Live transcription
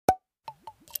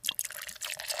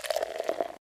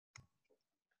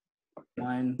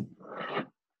One. All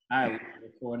right, we're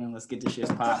recording. Let's get this shit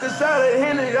popping. Let's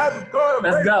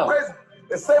go.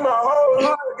 They say my whole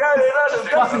life got it under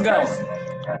Fucking go.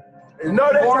 You know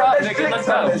they Pour talk up, that nigga, shit let's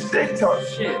talk, go. that shit talk.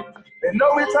 Shit. They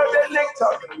know we talk that neck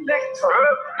talk, the neck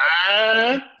talk.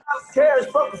 Cash,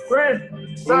 fuck a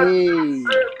friend. Son,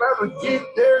 brother, get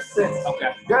their sense.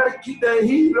 Okay. Gotta keep that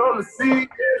heat on the seat,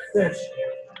 their sense.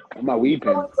 My weed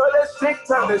pen. So that shit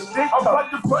talk, that shit talk. I'm about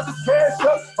to put the cash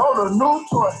up on a new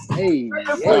toy. Hey.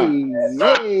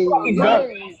 Fucking go.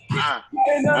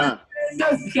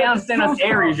 You can't understand us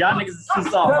Aries. Y'all niggas is too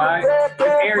soft, alright? This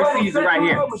Aries season right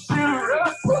here.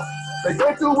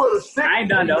 I ain't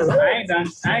done though. I ain't done.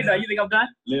 You think I'm done?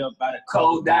 Live by the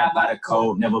code, die by the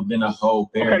code. Never been a hoe.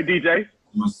 Okay, DJ.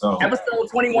 Episode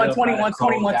 21, nigga.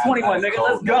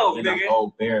 Let's go,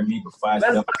 nigga. Bear me before I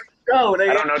Let's step go, nigga.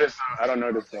 I don't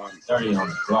know this song. 30 on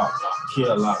the clock.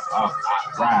 Kill a lot.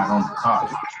 Ride on the car.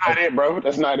 That's not it, bro.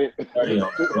 That's not it. 30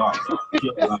 on the clock.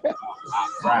 Kill a lot.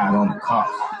 Ride on the car.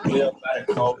 Live by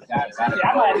the code, die by the code.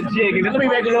 I'm out of jigging. Let me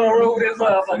make a little room with this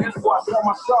motherfucker.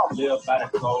 Live by the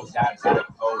code, die by the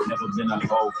code. Never been a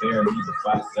hoe. Bear me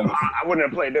before I step I wouldn't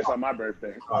have played this on my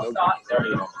birthday. 30 on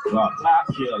the clock.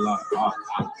 Kill a lot.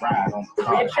 Ride on the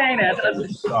car. Where your chain at?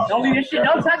 Don't leave your shit.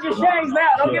 Don't touch your chains now.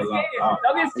 Don't get scared.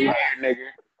 Don't get scared. Nigga.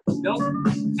 Don't.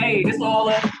 Hey, this all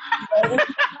up. This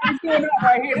going up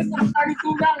right here. This is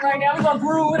 32 down right now. We're gonna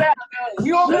groove it out.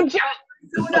 You gonna get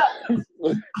 32 and up.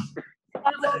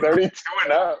 32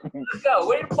 and up. Let's go.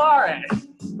 Where the bar at?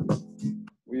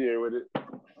 We here with it.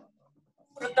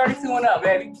 We're 32 and up,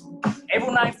 baby.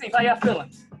 April 19th. How y'all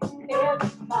feeling?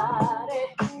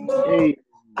 Hey.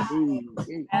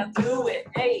 I'll do it.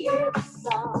 Hey.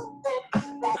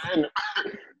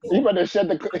 And you better shut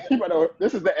the.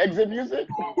 This is the exit music.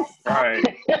 Right.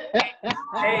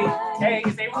 Hey,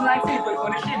 it's April 19th, but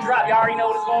when the shit drop, y'all already know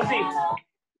what it's gonna be.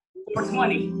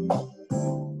 420.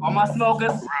 All my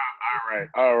smokers.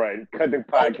 All right. Cut the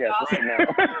podcast right now.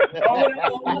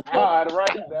 Pod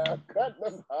right now. Cut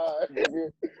the pod,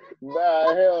 nigga.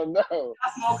 Nah, hell no.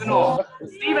 I'm smoking on.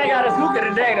 Steve ain't got his hookah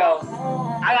today, though.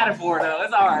 I got it for her, though.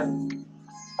 It's all right.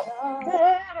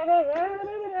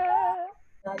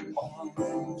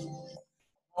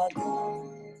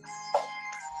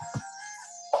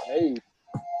 Hey.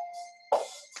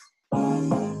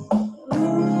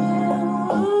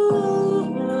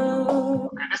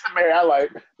 Okay, this is the Mary I like.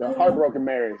 The Heartbroken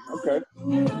Mary. Okay.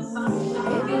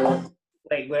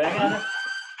 Wait, I got it.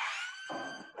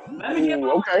 Let me get my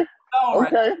Okay. zone right.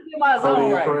 Okay. Let me get my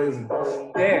zone right. Crazy.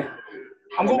 Yeah.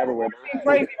 I'm going quarantine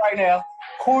crazy right now. I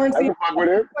Quarantine can fuck with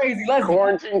it. crazy. Let's go.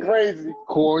 Quarantine crazy.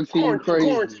 Quarantine crazy.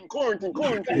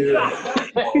 Quarantine. Yeah.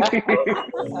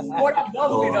 What up,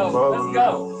 Bubbly, though? Let's go.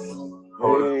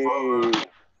 Hey.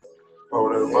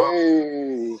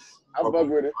 I fuck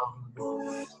with it.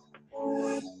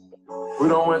 We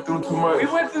don't went through too much. We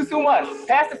went through too much.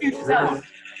 Pass the future time.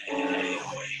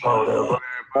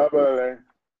 Bye-bye.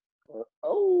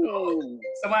 Oh.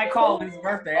 Somebody called his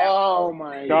birthday. Oh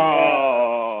my God.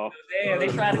 Oh. Yeah, they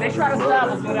try to stop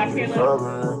us, but I can't let them.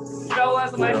 You know what?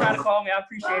 Somebody tried to call me. I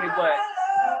appreciate it, but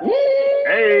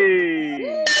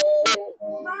Hey.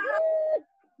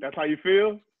 That's how you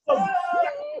feel?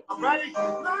 I'm ready.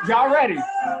 Y'all ready?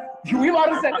 We about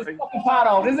to set this fucking pot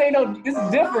off. This is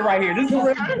different right here. This is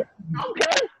real.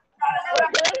 Okay.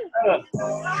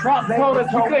 Trump told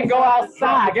us we couldn't go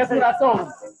outside. Guess what I told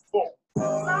him?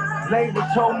 Labor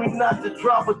told me not to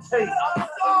drop a tape.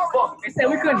 They said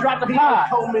we couldn't drop the pod.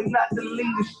 Told me not to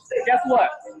leave the shit. Guess what?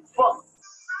 Fuck.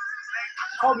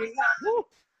 Told me not.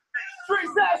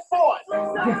 Streets asked for it.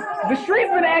 The streets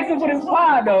been asking for this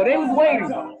pod though. They was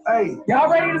waiting. Hey, Y'all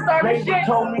ready to start this Labor shit?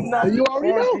 told me not to. You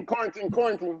already know. Quarantine.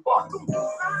 Fuck them.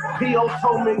 P.O.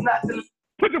 told me not to.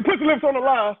 Put your lips on the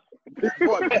line.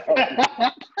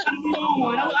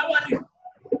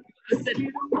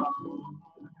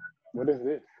 What is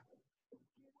this?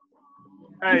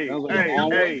 Hey.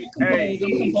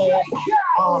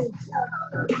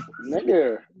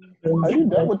 Nigga, are you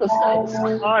done with the sex?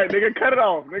 All right, nigga, cut it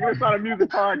off. Nigga, it's not a music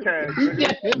podcast.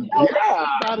 Nigga. Yeah.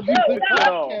 Not a music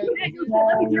podcast.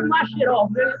 Let me get my shit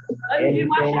off, man. Let me get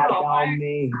my shit off,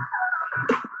 man.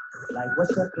 Like,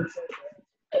 what's up?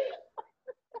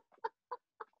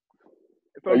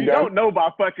 So you don't know by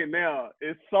fucking now.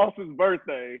 It's Sauce's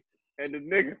birthday, and the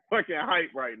nigga fucking hype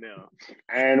right now.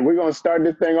 And we're gonna start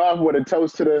this thing off with a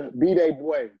toast to the B-Day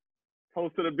boy.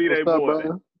 Toast to the B-Day boy.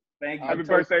 Brother? Thank you. Happy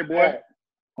birthday, boy.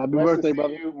 Happy birthday,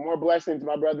 brother. More blessings,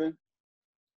 my brother.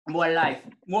 More life.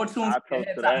 More tunes for your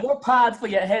head top. More pods for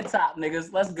your head top,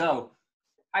 niggas. Let's go.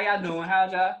 How y'all doing?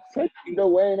 How's y'all? Take the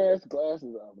Wayne ass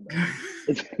glasses off.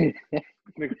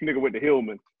 Nigga with the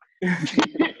Hillman.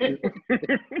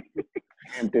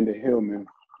 Hampton to Hillman.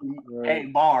 Hey,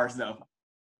 bars though.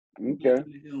 Okay.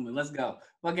 Let's go.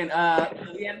 Fucking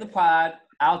we had the pod.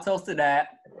 I'll toast to that.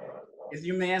 It's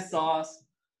your man Sauce.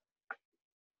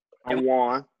 I'm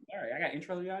Juan. All right, I got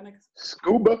intro to y'all niggas.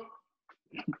 Scuba.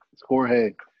 It's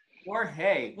Jorge.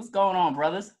 Jorge, what's going on,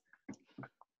 brothers?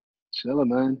 Chilling,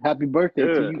 man. Happy birthday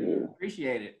to Good. you.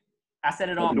 Appreciate it. I said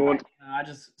it all. Doing- I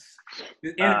just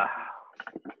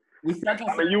we stuck on.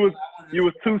 I mean, you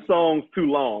was 2 songs too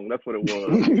long. That's what it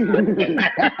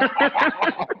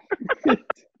was.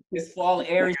 This fall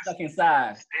Aries stuck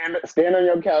inside. Stand on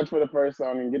your couch for the first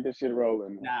song and get this shit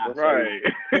rolling. Nah, Right.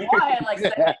 Well, I had like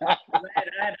 7, I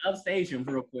had to upstage him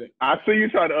real quick. I see you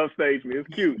try to upstage me. It's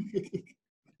cute.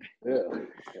 Yeah.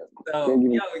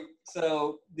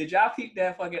 So did y'all peep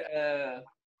that fucking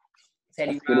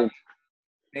Teddy Riley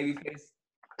babyface?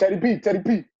 Teddy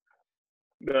P.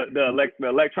 The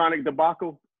electronic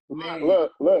debacle. Man.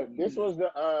 Look. This was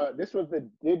the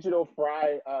Digital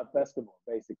Fry Festival,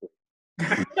 basically.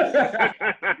 That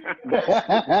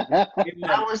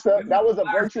was a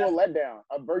virtual letdown.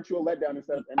 A virtual letdown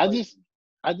instead of.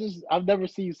 I've never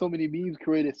seen so many memes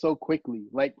created so quickly.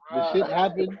 Like the shit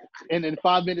happened, and then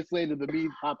 5 minutes later the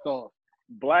meme popped off.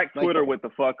 Black Twitter with the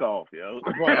fuck off, yo.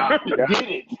 Did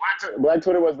it? Black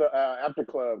Twitter was the after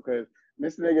club because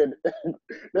this nigga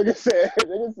said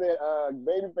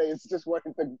Babyface just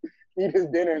wanted to eat his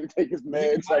dinner and take his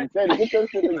meds. Like, Teddy, get your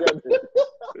shit together.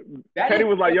 Teddy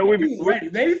was like, yo, we ready.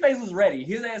 Babyface was ready.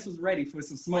 His ass was ready for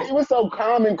some smoke. He was so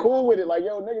calm and cool with it. Like,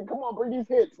 yo, nigga, come on, bring these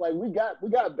hits. Like, we got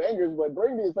bangers, but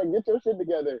bring these. Like, get your shit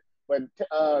together. But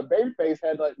Babyface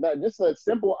had like just a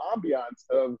simple ambiance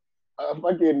of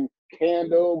fucking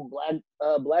candle,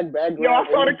 black background. Yo, I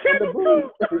saw the candle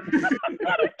too.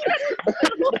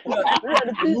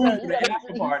 The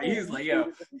after party. He was like,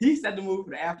 yo, he set the mood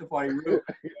for the after party real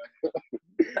quick.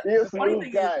 He's a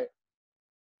smooth guy.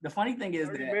 The funny thing is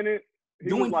 30 that minutes,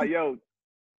 he was like, yo.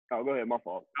 Oh, go ahead, my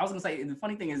fault. I was gonna say the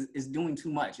funny thing is doing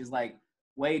too much. It's like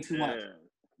way too much.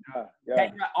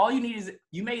 Yeah. All you need is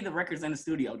you made the records in the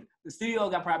studio. The studio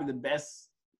got probably the best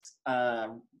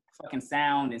fucking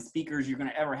sound and speakers you're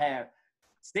gonna ever have.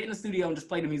 Sit in the studio and just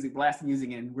play the music, blast the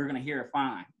music, and we're gonna hear it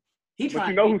fine. He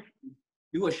trying to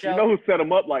do a show. You know who set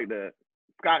him up like that?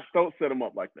 Scott Stokes set him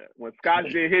up like that. When Scott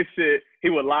did his shit, he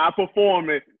would live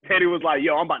performing. Teddy was like,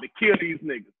 yo, I'm about to kill these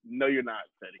niggas. No, you're not,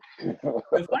 Teddy.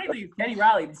 The funny thing is, Teddy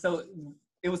Riley, so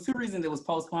it was 2 reasons it was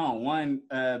postponed. One,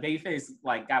 Babyface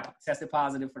like got tested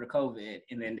positive for the COVID,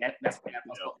 and then that's what got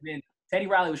postponed. Then Teddy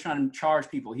Riley was trying to charge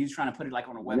people. He was trying to put it like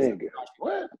on a website. Nigga,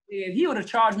 what? If he would have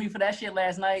charged me for that shit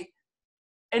last night,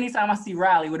 anytime I see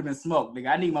Riley, it would have been smoked. Nigga,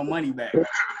 I need my money back.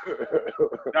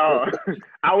 I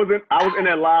was in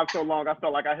that live so long, I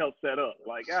felt like I helped set up.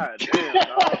 Like, God damn,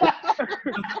 dog.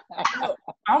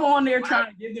 I'm on there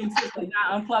trying to give them tips. Like,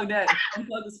 nah, unplug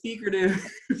the speaker, dude.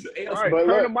 All right,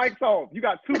 turn the mics off. You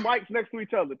got 2 mics next to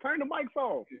each other. Turn the mics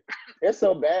off. It's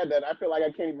so bad that I feel like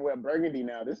I can't even wear burgundy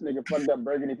now. This nigga fucked up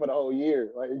burgundy for the whole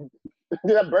year. Like,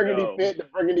 that burgundy fit, the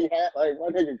burgundy hat. Like, my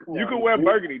nigga, come on. You can wear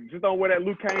burgundy, just don't wear that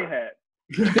Luke Kane hat.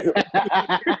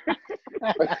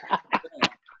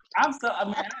 I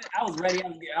was ready.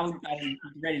 I was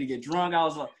ready to get drunk. I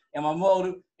was in my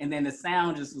mode, and then the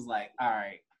sound just was like, all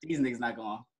right, these niggas not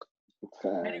going.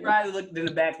 Teddy Riley looked in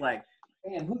the back like,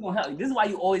 damn, who's gonna help you? This is why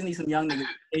you always need some young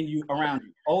niggas around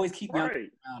you. Always keep young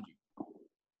niggas around you.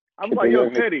 I was like, yo,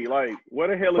 Teddy, like, where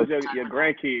the hell is your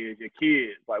grandkids, your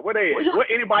kids? Like, where they at? What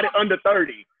anybody under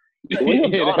 30?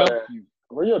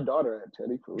 Where your daughter at,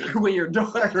 Teddy? Where your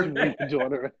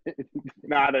daughter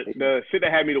Nah, the shit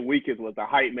that had me the weakest was the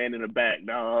hype man in the back,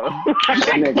 dog.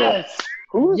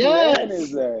 Whose man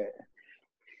is that?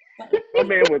 My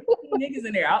man was niggas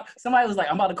in there. Somebody was like,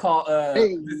 I'm about to call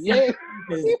he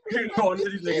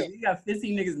got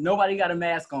 15 niggas, nobody got a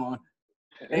mask on.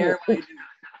 Everybody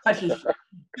touching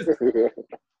shit.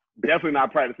 Definitely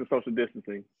not practicing social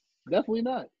distancing. Definitely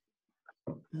not.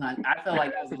 I felt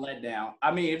like that was a letdown.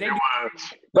 I mean, if they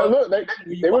but look,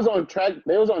 they was on track.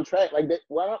 They was on track. Like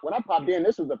when I popped in,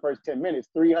 this was the first 10 minutes.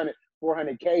 300,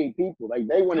 400K people. Like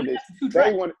they wanted this.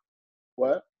 They wanted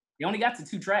what? You only got to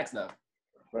 2 tracks though.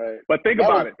 Right. But think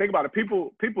about it.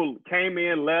 People came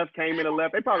in, left, came in and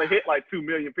left. They probably hit like 2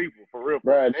 million people for real.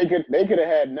 Right. They could have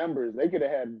had numbers. They could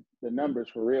have had the numbers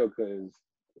for real because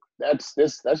that's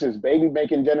just baby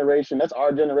making generation. That's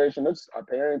our generation. That's our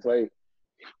parents. Like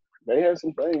they have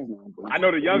some things now. I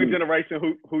know the younger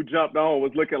generation who jumped on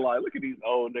was looking like, look at these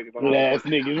old niggas. Ass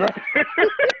niggas,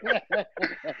 right?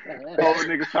 Old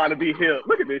niggas trying to be hip.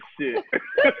 Look at this shit.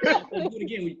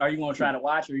 Are you gonna try to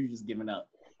watch or are you just giving up?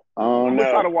 I'm gonna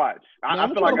try to watch. I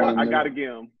feel like I gotta give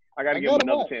him. I got to give him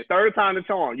another chance. Third time the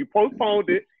charm. You postponed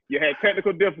it. You had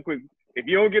technical difficulties. If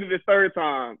you don't get it this third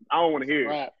time, I don't want to hear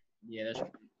it. Yeah, that's true.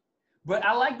 But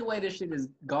I like the way this shit is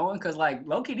going because, like,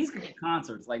 low-key, these could be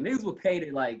concerts. Like, niggas will pay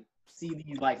to, like, see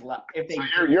these, like, if they...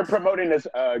 So you're promoting this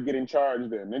getting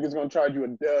charged then. Niggas gonna charge you a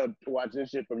dub to watch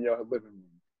this shit from your living room.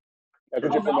 That's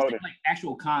what you're promoting. Like,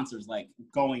 actual concerts, like,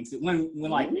 going to... When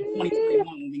like, in 2021,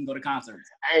 we can go to concerts.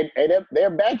 Hey,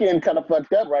 their back end kind of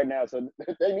fucked up right now, so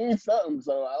they need something,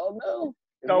 so I don't know.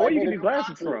 So where you get these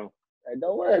glasses from? Hey,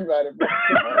 don't worry about it, bro.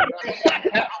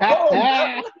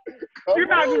 You're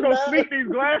not just gonna sneak these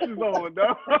glasses on,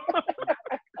 though.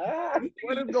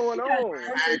 What is going on?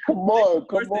 Hey, come on.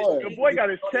 Your boy got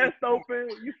his chest open.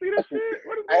 You see this shit?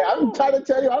 What is going I'm on? trying to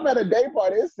tell you, I'm at a day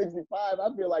party. It's 65.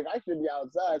 I feel like I should be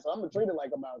outside, so I'm gonna treat it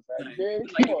like I'm outside.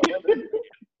 Come on,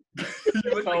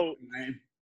 brother.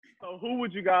 So who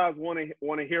would you guys want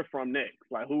to hear from next?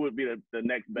 Like, who would be the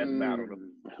next best battle?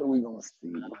 Who we gonna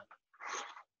see?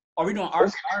 Are we doing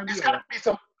R&B?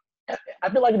 I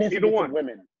feel like it needs to be one.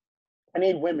 Women. I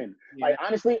need women. Yeah. Like,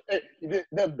 honestly,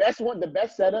 the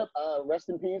best setup, rest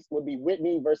in peace, would be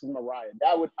Whitney versus Mariah.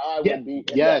 I would be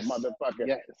in that motherfucker.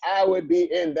 Yes. I would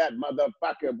be in that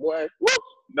motherfucker, boy. Woo!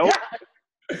 Nope.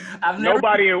 I've never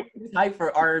been hyped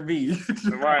for R&B.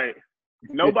 Right.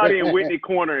 Nobody in Whitney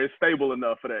corner is stable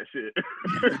enough for that shit.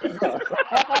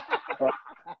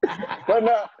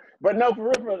 But no,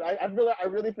 for real, I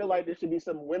really feel like there should be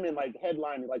some women like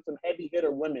headlining, like some heavy hitter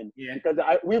women. Yeah. Because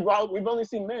we've only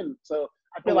seen men, so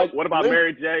I feel like. What about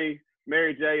Mary J?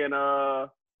 Mary J and I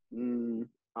don't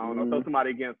know, throw somebody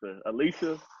against her.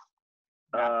 Alicia,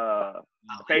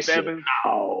 Faith Evans.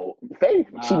 No, Faith.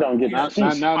 She don't get that.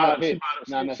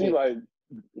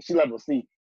 She level C.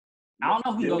 I don't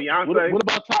know who goes. Beyonce. What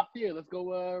about top tier? Let's go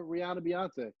Rihanna,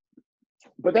 Beyonce.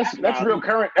 But that's real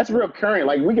current. That's real current.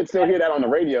 Like, we can still hear that on the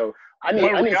radio. I need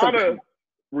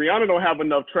Rihanna don't have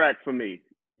enough tracks for me.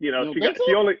 You know,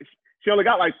 she only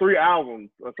got like 3 albums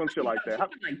or some shit like that.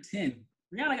 Like 10.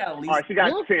 Rihanna got at least. All right, she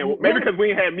got 10. Well, maybe because we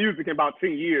ain't had music in about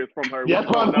 10 years from her. We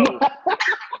don't know.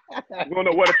 We don't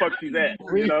know where the fuck she's at.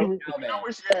 You know.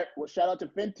 Well, shout out to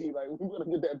Fenty. Like, we're gonna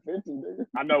get that Fenty, nigga.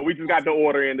 I know. We just got the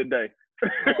order in today.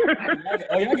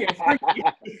 Y'all get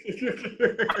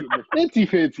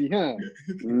Fenty, huh?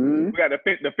 Mm-hmm. We got the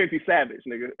Fenty Savage,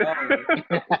 nigga.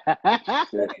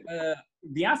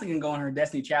 Beyonce can go in her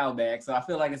Destiny Child bag, so I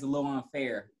feel like it's a little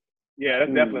unfair. Yeah,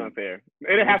 that's definitely unfair.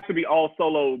 It has to be all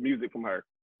solo music from her.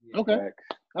 Okay,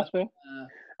 that's fair.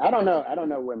 I don't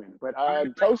know women, but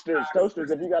toasters.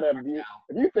 If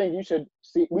you think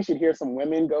we should hear some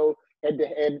women go head to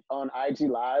head on IG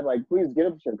Live, like, please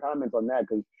give us your comments on that,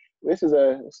 because this is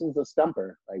a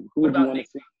stumper. Like, who would you want to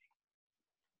see?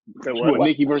 What,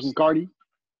 Nicki versus Cardi?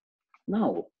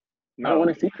 No, I don't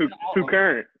want to see too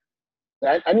current.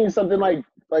 I need something like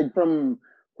from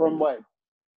what,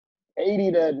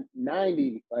 80 to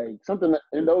 90, like something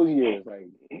in those years, like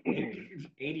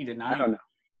 80 to 90.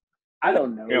 I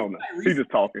don't know. Hell no. She's just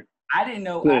talking. I didn't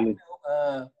know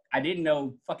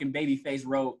fucking Babyface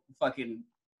wrote fucking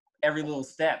Every Little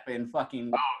Step and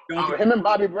fucking. Him and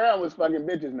Bobby Brown was fucking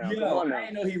bitches now. Yo, I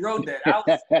didn't know he wrote that. I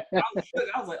was shook.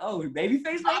 I was like, oh,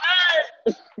 Babyface wrote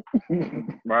that?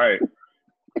 Right.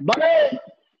 But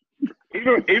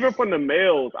even from the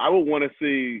males, I would want to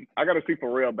see. I got to see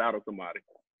Pharrell battle somebody.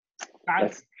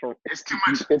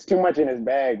 It's too much in his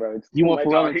bag, bro. You want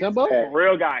Pharrell and Timbo?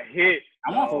 Pharrell got hit.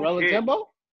 I want Pharrell and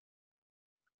Timbo.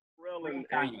 Pharrell and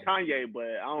Kanye,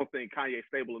 but I don't think Kanye's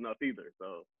stable enough either.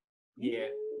 So yeah,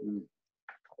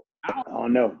 I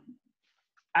don't know.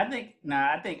 I think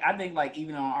like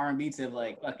even on R&B tip,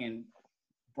 like fucking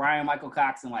Brian Michael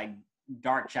Cox and like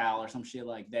Dark Child or some shit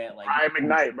like that. Like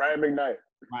Brian McKnight.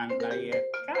 Yeah.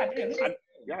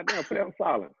 God damn, put that on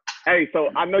silent. Hey, so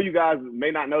I know you guys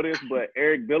may not know this, but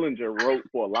Eric Bellinger wrote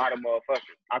for a lot of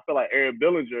motherfuckers. I feel like Eric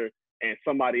Bellinger and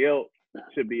somebody else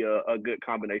should be a good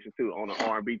combination too on an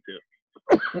R&B tip.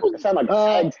 It sound like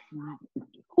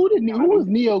who was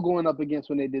Neo going up against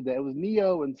when they did that? It was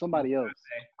Neo and somebody else.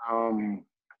 Jonte?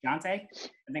 I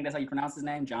think that's how you pronounce his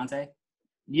name, Jonte.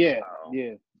 Yeah,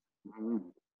 yeah.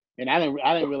 And I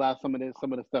didn't realize some of the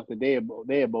stuff that they had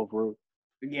both wrote.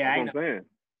 Yeah, I know.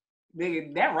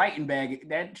 Nigga, that writing bag,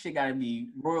 that shit gotta be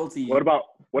royalty. What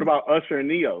about Usher and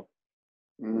Neo?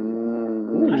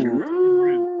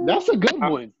 That's a good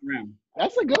one.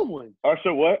 That's a good one.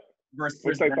 Usher what? Versus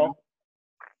Chris Brown.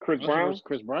 Chris Brown?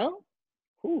 Chris Brown?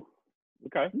 Ooh,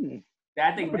 okay.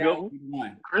 I think that would be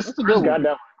one. Chris got that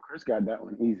one. Chris got that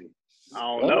one easy. I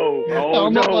don't know. I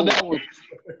don't know about that one.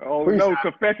 Oh no,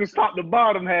 Confessions top to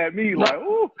bottom had me like,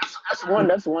 ooh.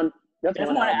 That's one That's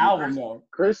one album though.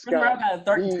 Chris Brown got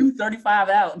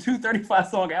 235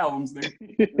 song albums.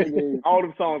 All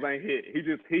them songs ain't hit. He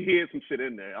hid some shit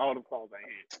in there. All them songs ain't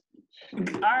hit.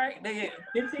 All right, nigga,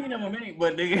 15 of them ain't,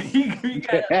 but nigga, he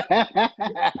got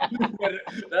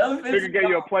nigga gave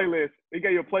you a playlist. He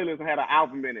gave you a playlist and had an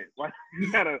album in it. Like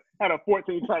had a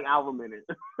 14-track album in it.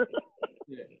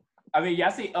 Yeah. I mean,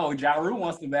 y'all see. Oh, Ja Rule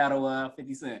wants to battle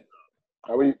 50 Cent.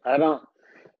 I don't.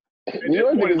 New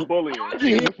York niggas bullying.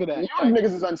 New York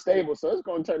niggas is unstable, so it's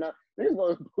going to turn out. I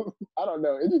don't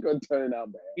know. It's just going to turn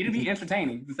out bad. It'll be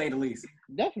entertaining, to say the least.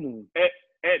 Definitely. At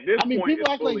this point,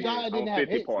 people act like Ja didn't have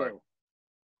hits, though.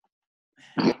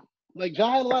 Like,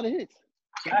 Ja had a lot of hits.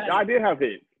 Ja did have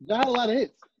hits. Ja had a lot of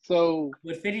hits. So,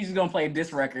 but 50's just gonna play a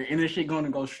diss record, and this shit gonna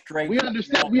go straight. We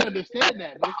understand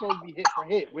that, but it's supposed to be hit for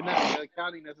hit. We're not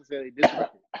counting necessarily diss record.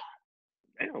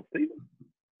 Damn, Steven.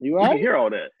 You all right? You hear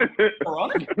all that?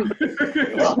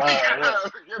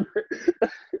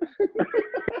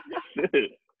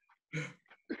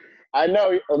 I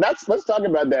know. Let's talk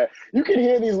about that. You can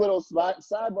hear these little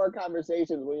sidebar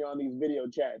conversations when you're on these video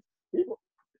chats. People,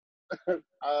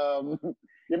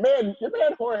 your man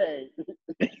Jorge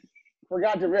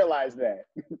forgot to realize that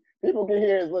people can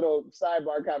hear his little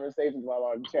sidebar conversations while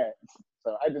on chats.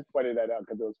 So I just pointed that out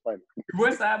because it was funny.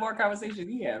 What sidebar conversation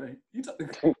he having? You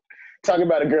talking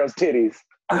about a girl's titties.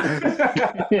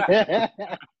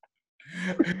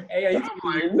 Hey, you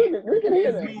we can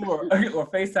hear that. Or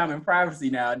FaceTime in privacy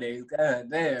nowadays. God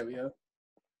damn, yo.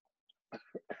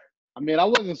 I mean, I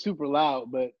wasn't super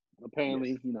loud, but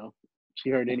apparently, she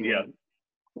heard anyway. Yeah.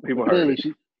 People heard it.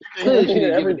 She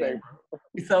hear everything.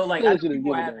 So, like, I think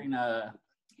people having,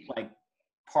 like,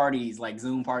 parties, like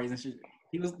Zoom parties and shit.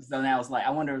 So now it's like, I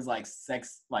wonder if it's like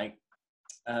sex, like,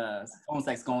 phone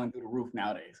sex going through the roof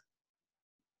nowadays.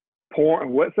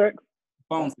 Porn? What sex?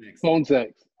 Phone sex. Phone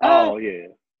sex. Oh, yeah.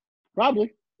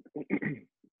 Probably. I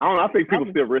don't know. I think people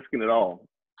still risking it all.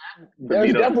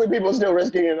 There's definitely people still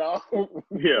risking it all.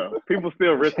 Yeah, people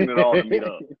still risking it all to meet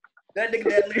up. That nigga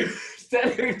that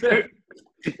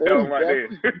right there.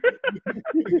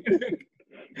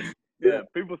 Yeah,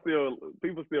 people still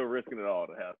risking it all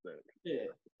to have sex. Yeah.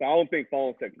 So I don't think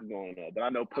phone sex is going up, but I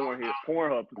know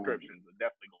Pornhub subscriptions are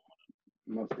definitely going up.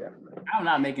 Most definitely. I'm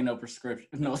not making no prescription.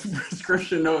 No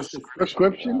prescription.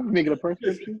 Making a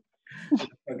prescription.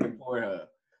 Fucking Pornhub.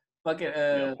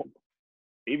 Fucking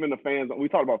even the fans. We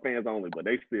talked about fans only, but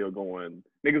they still going.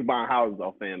 Niggas buying houses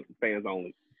off fans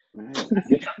only.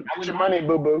 Get your money,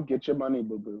 boo boo. Get your money,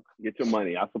 boo boo. Get your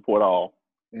money. I support all.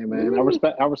 Hey man, I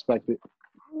respect it.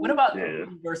 What about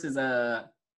versus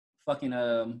fucking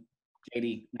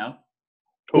JD? No.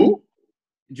 Who?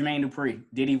 Jermaine Dupri.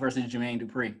 Diddy versus Jermaine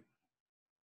Dupri.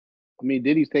 I mean,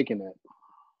 Diddy's taking that.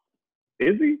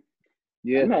 Is he?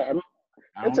 Yeah.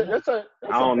 I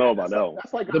don't know about that one.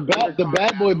 That's like the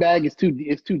bad boy bag is too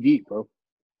deep, bro.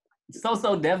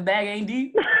 So Dev bag ain't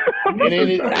deep. I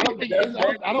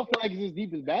don't feel like it's as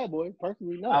deep as Bad Boy.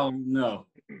 Personally, no. Oh no.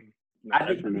 I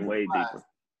think it's way deeper.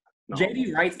 No.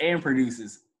 JD writes and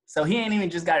produces, so he ain't even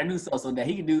just got to do so that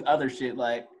he can do other shit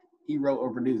like he wrote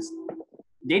or produced.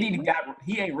 Diddy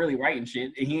he ain't really writing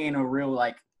shit, and he ain't a real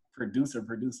like producer.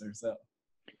 So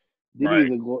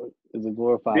Diddy is a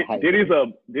glorified hype. Diddy's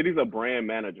a brand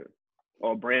manager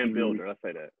or brand builder. Let's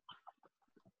say that.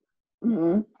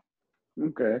 Mm-hmm.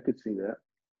 Okay, I could see that.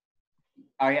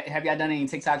 All right, have y'all done any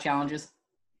TikTok challenges?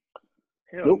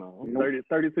 Hell no. I'm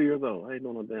 32 years old. I ain't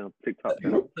doing no damn TikTok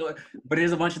challenge. But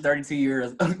there's a bunch of 32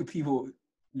 years old people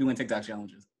doing TikTok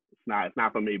challenges. It's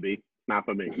not for me, B. It's not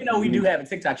for me. We do have a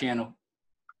TikTok channel.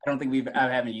 I don't think I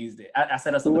haven't used it. I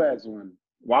set up. Who has one?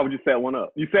 Why would you set one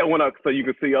up? You set one up so you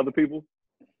could see other people?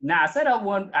 Nah, I set up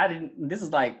one. I didn't. This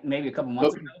is like maybe a couple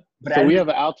months ago. But so we have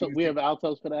an alto. We have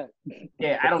altos for that.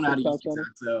 Yeah, I don't know how to use TikTok,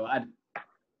 so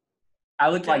I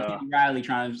look like Kenny Riley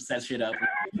trying to set shit up.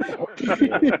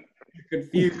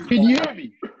 Confused. Can you hear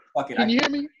me? Fuck it. Can you hear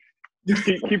me?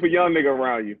 Keep a young nigga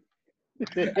around you.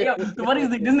 Hey, yo, the funny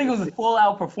thing, this nigga was full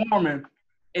out performing,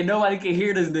 and nobody could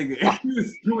hear this nigga. He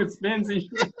was doing spins and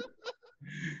shit.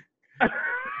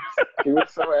 He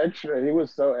was so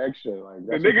extra. Like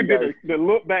the nigga did the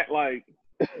look back like.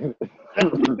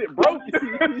 Bro,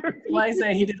 why he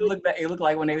saying he didn't look back? It looked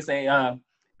like when they say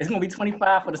it's gonna be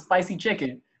 25 for the spicy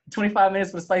chicken, 25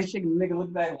 minutes for the spicy chicken. The nigga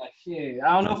looked back like shit.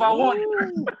 I don't know if I want it.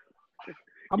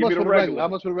 How much for the regular? How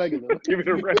much for the regular? Give me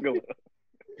the regular.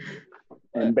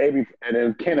 And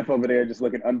then Kenneth over there just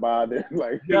looking unbothered,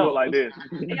 like like this.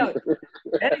 Yo,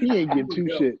 he ain't give two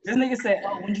shits. This nigga said,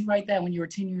 "Oh, when did you write that? When you were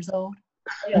 10 years old?"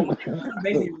 Yo,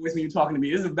 basically, when you're talking to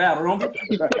me, this is battle. Don't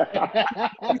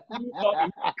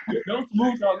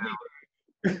smooth talk me.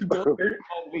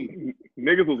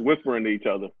 Niggas was whispering to each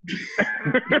other.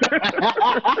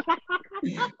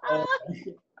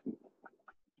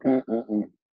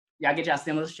 Y'all get y'all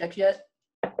stimulus checks yet?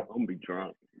 I'm gonna be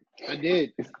drunk. I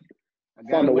did. I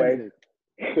got on the way.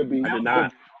 Could be. I did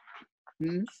not.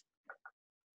 You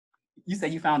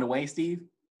said you found a way, Steve?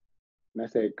 And I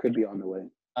said it could be on the way.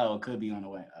 Oh, it could be on the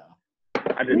way. Oh.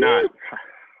 I did not.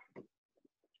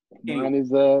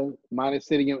 Mine is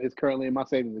sitting is currently in my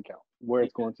savings account where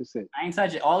it's going to sit. I ain't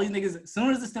touch it. All these niggas, as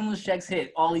soon as the stimulus checks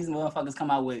hit, all these motherfuckers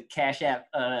come out with Cash App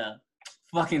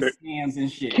fucking scams and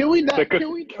shit. Can we not?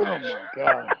 Can we? Oh my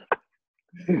god.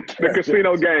 The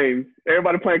casino games.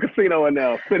 Everybody playing casino in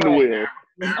now. Spin the wheel.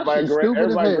 Everybody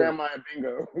grandma at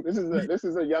bingo. This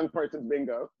is a young person's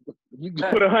bingo. You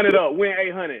put 100 up, win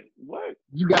 800. What?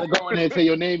 You gotta go in there and say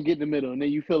your name, get in the middle, and then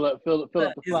you fill up the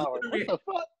flower. What the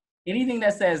fuck? Anything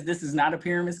that says this is not a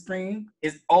pyramid scheme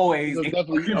is always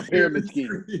definitely a pyramid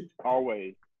scheme.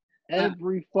 Always.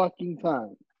 Every fucking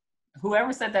time.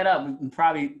 Whoever set that up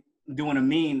probably doing a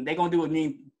meme. They're gonna do a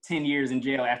meme 10 years in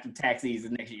jail after tax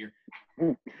season next year.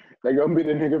 They're gonna be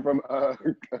the nigga from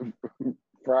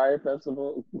Fire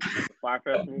Festival. Fire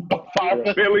Festival.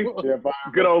 Billy. Yeah,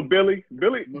 good old Billy.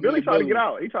 Billy tried to get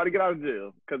out. He tried to get out of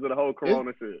jail because of the whole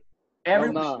Corona shit.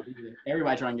 Everybody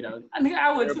trying to get out. I think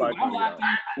I would too. I'm locked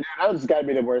in. That just gotta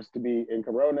be the worst to be in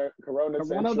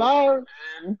Coronavirus.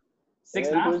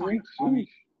 6ix9ine.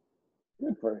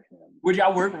 Good for him. Would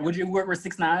y'all work? Would you work with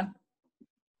 6ix9ine?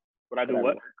 Would I do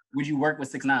what? Would you work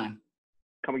with 6ix9ine?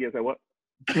 Come again, say what?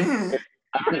 I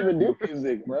don't even do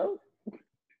music, bro.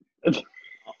 No,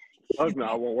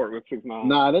 I won't work with 6ix9ine.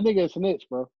 Nah, that nigga a snitch,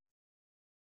 bro.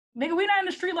 Nigga, we not in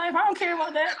the street life. I don't care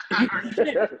about that.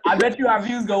 I bet you our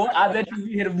views go up. I bet you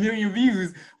we hit 1 million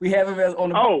views. We have him as on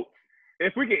the. Oh,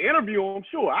 if we can interview him,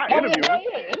 sure. I interview him.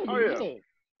 Oh, yeah.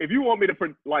 If you want me to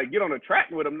get on a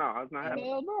track with him, no, it's not happening.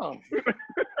 Hell no.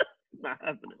 It's not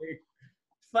happening.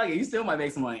 Fuck it, you still might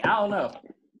make some money. I don't know.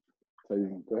 So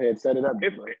you go ahead, set it up.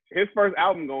 His first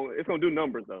album it's gonna do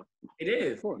numbers though. It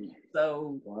is. So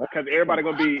because everybody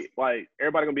gonna be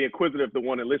inquisitive to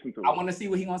want to listen to it. I want to see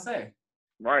what he gonna say.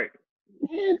 Right.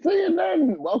 He ain't saying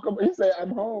nothing. Welcome. He said, "I'm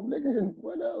home, nigga."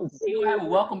 What else? He gonna have a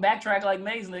welcome back track like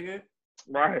Maze, nigga.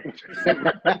 Right.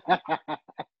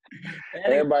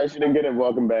 Everybody shouldn't get a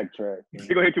welcome back track.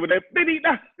 He gonna hit you with that. Diddy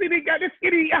got this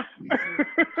skitty.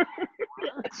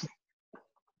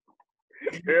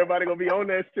 Everybody gonna be on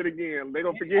that shit again. They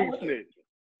gonna forget he snitched.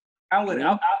 I'm with it.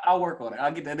 I'll work on it.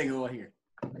 I'll get that nigga over here.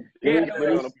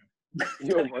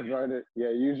 You'll work on it. Yeah,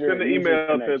 use your. Send the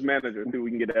email to his manager. See if we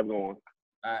can get that going.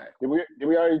 All right. Did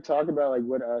we already talk about like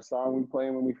what song we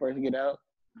playing when we first get out?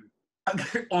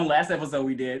 On last episode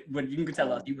we did, but you can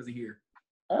tell us you wasn't here.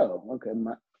 Oh, okay.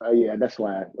 Yeah, that's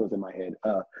why it was in my head.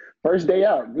 First Day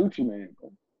Out, Gucci Mane.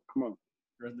 Come on.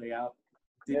 First Day Out.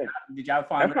 Did y'all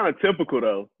find that's kind of typical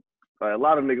though? Like a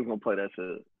lot of niggas gonna play that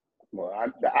shit. Well,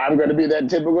 I'm gonna be that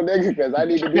typical nigga because I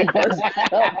need to be first.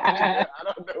 I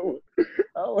don't know. I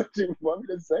don't know what you want me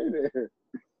to say there.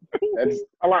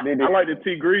 I like the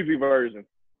T Greasy version.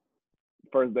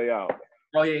 First Day Out.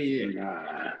 Oh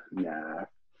yeah. Nah.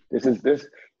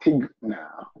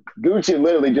 Gucci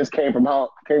literally just came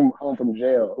home from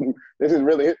jail. This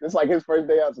like his first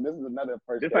day out, so this is another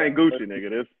first. This ain't Gucci,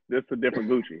 nigga. This a different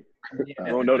Gucci. I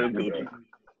don't know this Gucci.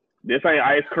 This ain't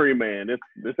Ice Cream Man.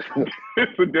 This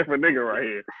a different nigga right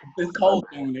here. This cold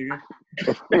thing, nigga.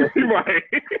 Right.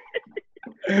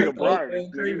 Nigga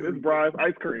Brian, nigga. This Brian's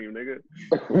Ice Cream, nigga.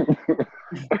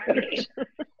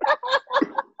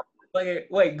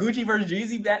 Wait, Gucci versus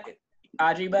Jeezy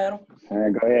IG battle?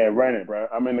 Man, go ahead, run it, bro.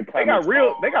 I'm in the comments.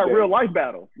 They got real life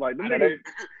battles. Like them niggas.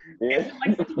 Yeah.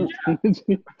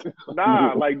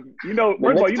 Nah, like first of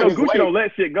all, Gucci don't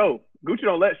let shit go. Gucci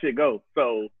don't let shit go.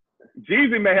 So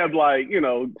Jeezy may have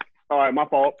all right, my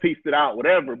fault, pieced it out,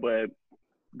 whatever, but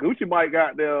Gucci might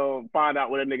got there find out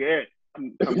where that nigga at. I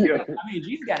mean,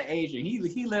 Jeezy got an agent.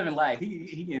 He living life.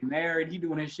 He getting married. He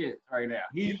doing his shit right now.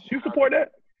 You support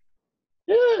that?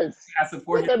 Yes. I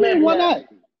support him. Why not?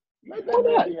 Let that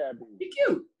man be happy. She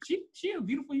cute. She a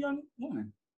beautiful young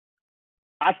woman.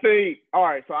 I think, all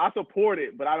right, so I support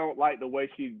it, but I don't like the way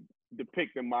she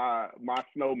depicting my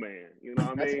snowman. You know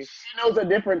what I mean? She knows a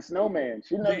different snowman.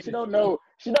 She don't know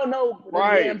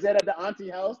the yams at the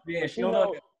auntie house. Yeah, she don't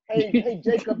know. Hey,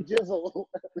 Jacob Jizzle,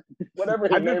 whatever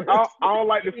his name is. I don't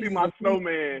like to see my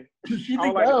snowman. I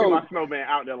don't like to see my snowman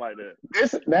out there like that.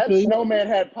 That snowman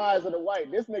had pies of the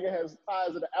white. This nigga has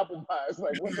pies of the apple pies.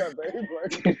 Like, what's up, babe?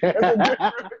 Like,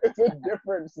 it's a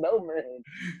different snowman.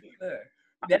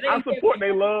 I support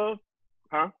they love.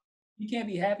 Huh? You can't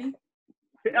be happy?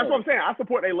 That's what I'm saying. I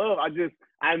support they love.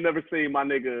 I've never seen my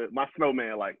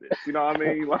snowman like this. You know what I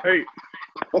mean? Like,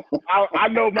 I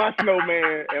know my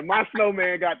snowman, and my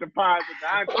snowman got the pies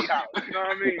at the auntie house. You know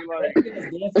what I mean? Like, that nigga was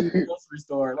dancing in the grocery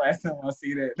store last time I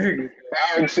see that nigga.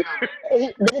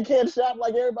 Nigga can't shop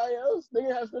like everybody else.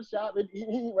 Nigga has to shop and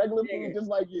eat regular food just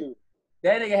like you.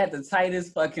 That nigga had the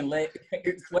tightest fucking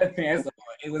sweatpants on.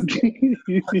 It was this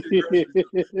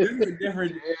is a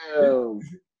different.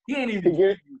 He ain't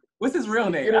even. What's his real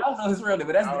name? I don't know his real name,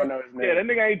 but that's. I don't know his name. Yeah, that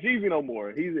nigga ain't Jeezy no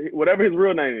more. He's whatever his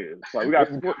real name is. Like, we got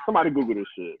somebody Google this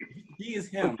shit. He is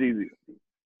him. Jeezy.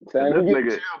 This nigga,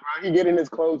 chill, bro. He getting his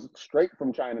clothes straight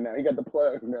from China now. He got the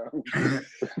plug now.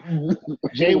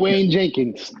 J. Wayne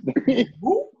Jenkins.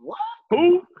 Who? What?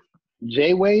 Who?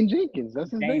 J. Wayne Jenkins.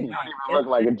 That's his name. He don't even look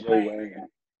like a J. Wayne.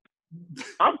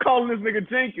 I'm calling this nigga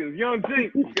Jenkins. Young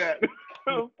Jenkins.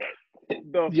 Young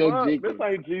fuck? Jenkins. This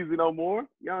ain't Jeezy no more.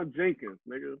 Young Jenkins,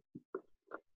 nigga.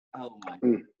 Oh my.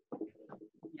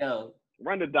 Yo.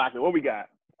 Run the docket. What we got?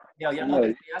 Yo,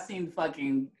 y'all seen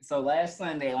fucking, so last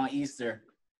Sunday on Easter,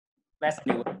 last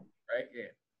Sunday, right?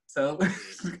 Yeah. So,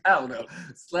 I don't know.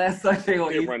 Last Sunday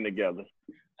on Easter. Run together.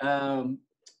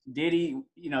 Diddy,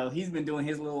 he's been doing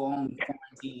his little own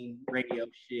quarantine radio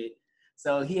shit.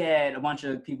 So he had a bunch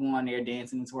of people on there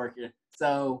dancing and twerking.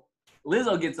 So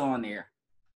Lizzo gets on there.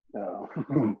 About to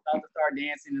start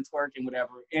dancing and twerking,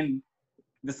 whatever. And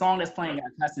the song that's playing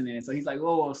got cussing in it. So he's like,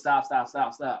 whoa, stop.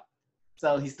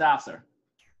 So he stops her.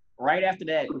 Right after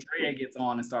that, Drea gets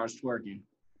on and starts twerking.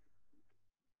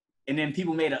 And then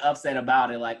people made an upset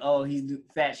about it, like, oh, he's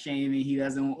fat shaming. He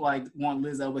doesn't want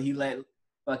Lizzo, but he let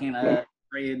fucking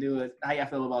Drea do it. How y'all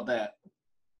feel about that?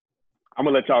 I'm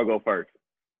gonna let y'all go first.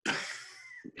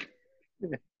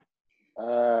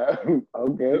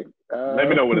 Okay. Let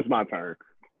me know when it's my turn.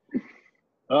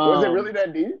 Was it really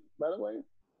that deep, by the way?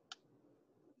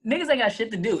 Niggas ain't got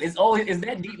shit to do. It's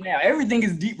that deep now. Everything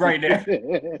is deep right now.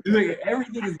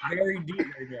 Everything is very deep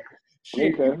right now.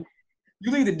 Shit. Okay.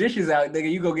 You leave the dishes out, nigga,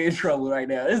 you go get in trouble right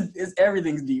now. It's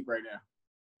everything's deep right now.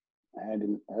 I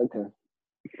didn't. Okay.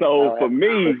 So for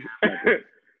me,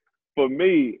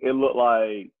 it looked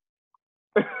like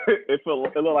it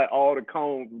looked like all the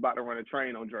cones was about to run a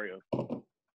train on Drea.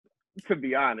 To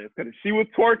be honest, because she was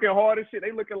twerking hard and shit,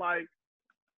 they looking like,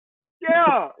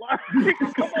 yeah, like,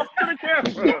 come on to the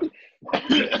camera.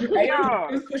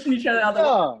 Yeah, pushing each other out the way.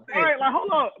 All right, like,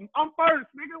 hold up, I'm first,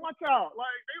 nigga, watch out.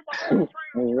 Like, they about to run a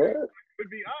train. To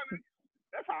be honest,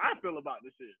 that's how I feel about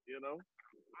this shit. I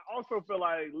also feel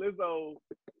like Lizzo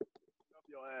up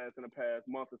your ass in the past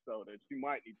month or so that she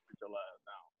might need to put your ass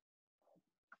down.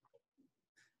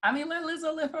 I mean, let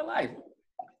Lizzo live her life. She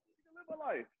can live her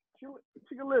life.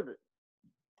 She can live it.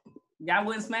 Y'all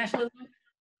wouldn't smash Lizzo?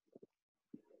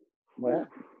 What?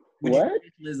 Would you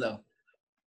smash Lizzo?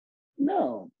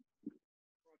 No.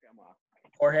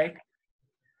 Jorge?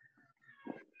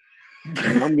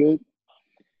 I'm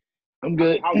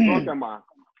good. How drunk am I?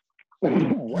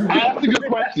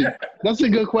 That's a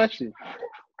good question.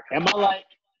 Am I like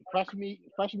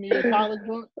freshman year college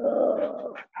drunk? I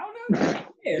don't know.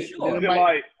 Yeah, sure. Is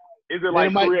it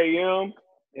like 3 a.m.?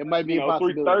 It might be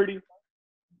 3:30.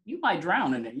 You might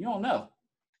drown in it. You don't know.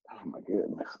 Oh my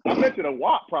goodness. I bet you the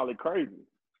WAP probably crazy.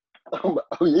 Oh,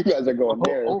 you guys are going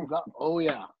there. Oh God. Oh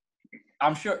yeah.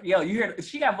 I'm sure. Yo, you hear?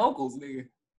 She got vocals, nigga.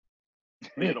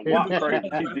 Yeah, the WAP crazy.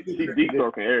 She deep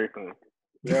stroking everything.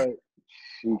 Right.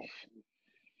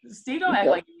 Steve don't act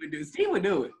like he would do. Steve would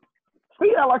do it.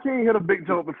 He act like he ain't hit a big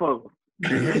joke before.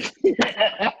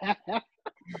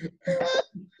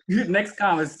 Next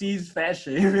comment, Steve's fat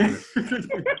shaming.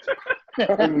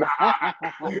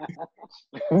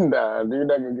 Nah, you're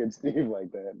not gonna get Steve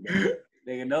like that.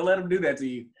 Nigga, don't let him do that to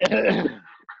you.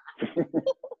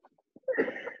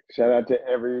 Shout out to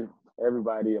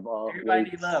everybody of all. Everybody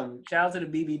need love. Shout out to the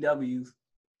BBWs.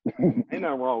 Ain't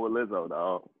nothing wrong with Lizzo,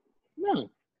 dog. No.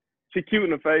 She cute in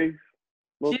the face,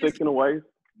 a little thick in the waist.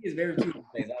 She is very cute in the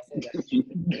face. I'll say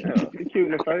that. Yeah, she cute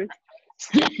in the face.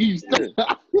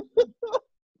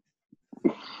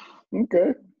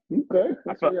 Okay.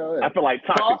 I feel like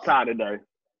Toxic Ty today.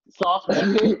 Sauce.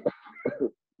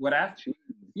 What I?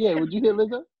 Yeah, would you hit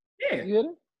Lizzo? Yeah. You hit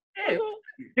it?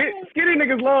 Yeah. Skinny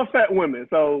niggas love fat women,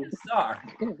 so Star.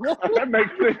 that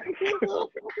makes sense.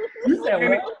 You said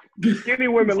what? Skinny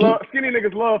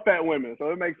niggas love fat women, so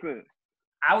it makes sense.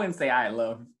 I wouldn't say I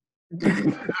love.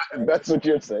 That's what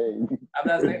you're saying. I'm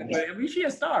not saying that. I mean, she a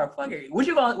star. Fuck it. What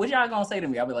y'all gonna say to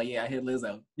me? I'll be like, yeah, I hit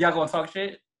Lizzo. Y'all gonna talk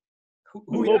shit? A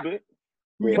little bit.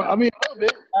 Yeah. I mean, a little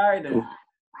bit. All right, then.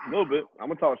 A little bit. I'm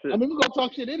gonna talk shit. I mean, we're gonna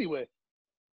talk shit anyway.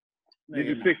 Did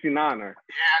you 69er?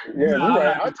 Yeah, no,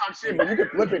 right. I'll talk shit, but you can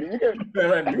flip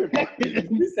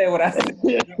it. You say what I said.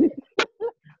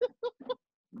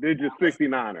 Digit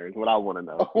 69er is what I want to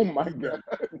know. Oh my god.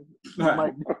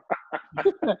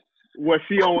 Was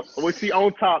she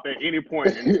on top at any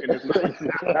point in this match?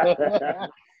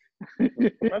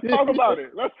 Let's talk about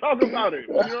it.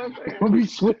 You know what I'm saying? Could be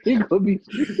sweet.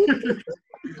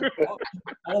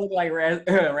 I look like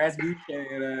Rasputin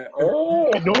and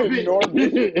Norbit.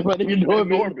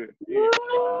 Norbit. Yeah.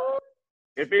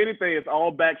 If anything, it's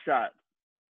all back shots.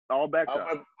 All back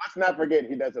shots. Let's not forget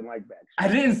he doesn't like back shots. I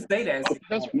didn't say that.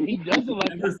 He doesn't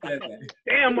like that.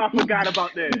 Damn, I forgot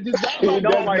about that. He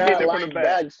don't like hitting back from the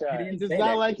back. shots. He does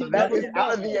not like it. That is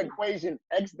out of the equation.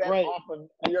 X that off of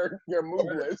your move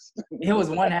list. It was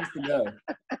one has to go.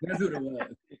 That's what it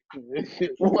was.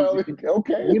 Well,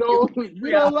 okay. We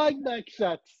don't like back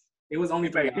shots. It was only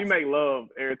three. He make love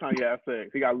every time you have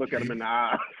sex. He gotta look at him in the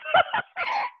eye.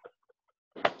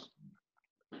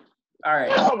 All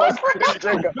right. I almost spit this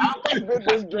drink up.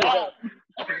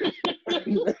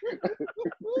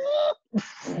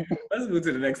 Let's move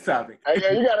to the next topic. Hey,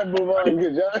 yeah, you gotta move on.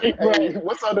 Hey,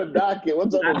 what's on the docket?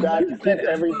 Keep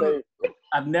everything.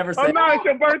 I've never said. Oh no, it's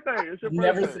your birthday. It's your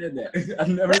never birthday. said that. I've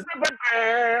never said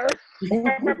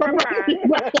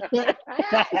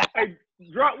Hey,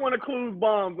 drop one of Clue's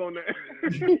bombs on that.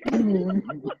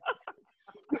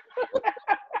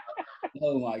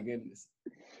 Oh my goodness.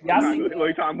 Y'all see? He's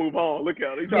trying to move on. Look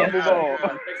at him. He's trying to move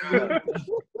on.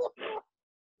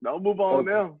 Don't move on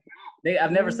now.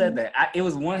 I've never said that. It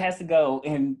was one has to go,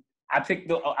 and I kept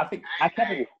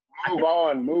it. Move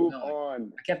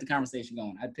on. I kept the conversation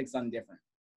going. I picked something different.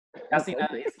 Y'all see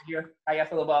Insecure? How y'all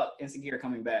feel about Insecure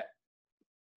coming back?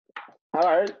 All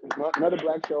right, another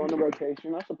black show on the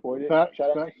rotation. I support it. Shout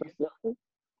out to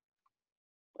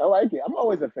I like it. I'm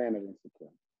always a fan of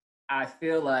Insecure. I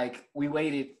feel like we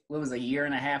waited, what was it, a year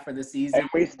and a half for the season? And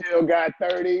we still got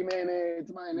 30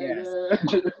 minutes, my nigga.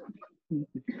 Yes.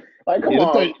 Like, come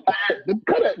on. The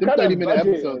 30-minute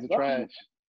episodes are trash.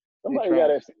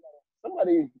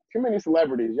 Too many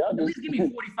celebrities. Y'all just give me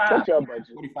 45. Cut your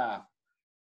budget. 45.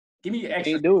 Give me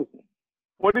extra. Can't do it.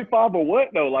 45 or what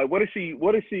though? Like, what is she?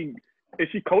 Is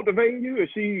she cultivating you? Is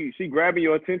she grabbing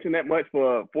your attention that much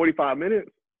for 45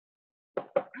 minutes?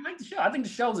 I like the show. I think the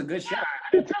show's a good show.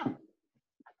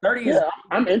 30 is. Yeah,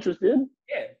 I'm interested.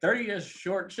 Yeah, 30 is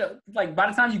short show. Like by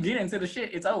the time you get into the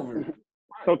shit, it's over.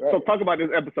 So talk about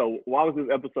this episode. Why was this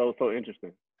episode so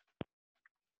interesting?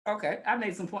 Okay, I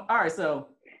made some point. All right, so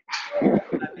I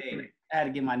had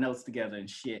to get my notes together and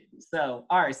shit. So,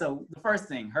 all right, so the first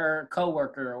thing, her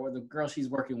coworker or the girl she's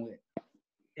working with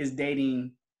is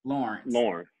dating Lawrence.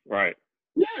 Lawrence, right?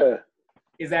 Yeah.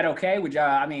 Is that okay with y'all?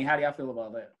 I mean, how do y'all feel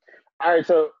about that? All right,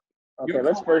 so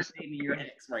let's first. Dating your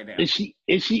ex right now. Is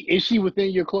she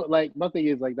within your close? Like my thing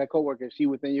is like that coworker. Is she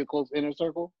within your close inner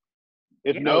circle?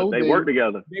 If no, they work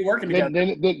together. They working together.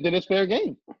 Then it's fair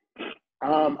game.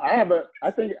 I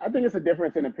think it's a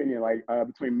difference in opinion, like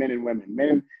between men and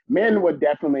women. Men would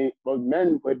definitely,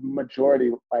 men would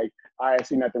majority like, I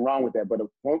see nothing wrong with that. But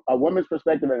a woman's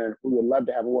perspective, and we would love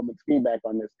to have a woman's feedback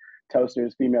on this.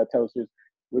 Toasters, female toasters,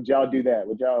 would y'all do that?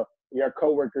 Would y'all, your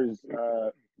coworkers,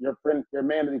 your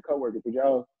manly coworkers, would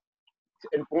y'all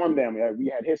inform them that we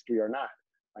had history or not?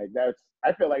 Like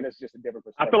I feel like that's just a different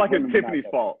perspective. I feel like it's Tiffany's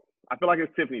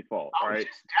fault. Right?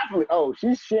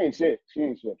 Definitely. She ain't shit.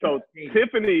 So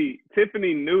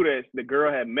Tiffany knew that the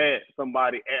girl had met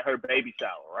somebody at her baby shower,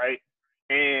 right?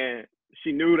 And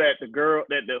she knew that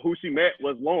who she met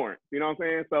was Lawrence. You know what I'm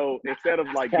saying? So instead of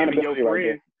like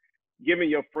giving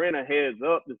your friend a heads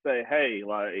up to say, hey,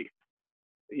 like,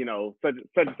 you know, such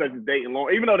and such is dating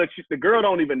Lawrence, even though the girl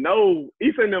don't even know,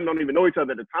 Issa and them don't even know each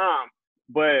other at the time,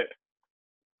 but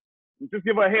just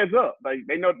give her a heads up. Like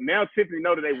they know now. Tiffany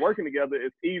know that they're working together.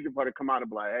 It's easy for her to come out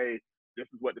and be like, "Hey, this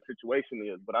is what the situation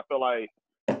is." But I feel like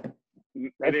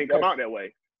it didn't come out that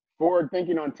way. Forward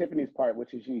thinking on Tiffany's part,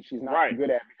 which is she's not right.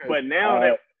 good at. Because, but now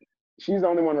that she's the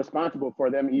only one responsible for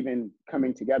them even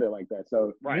coming together like that.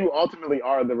 So right. You ultimately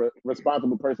are the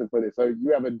responsible person for this. So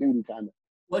you have a duty kind of.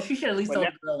 Well, she should at least tell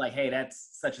the girl like, "Hey,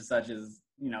 that's such and such as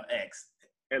X."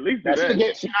 At least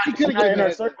she's not in her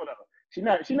circle though. She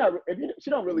not. If she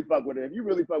don't really fuck with her. If you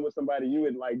really fuck with somebody, you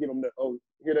would like give them the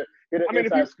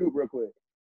inside scoop real quick.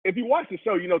 If you watch the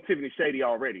show, you know Tiffany's shady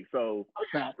already. So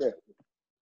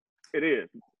it is.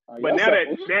 But now that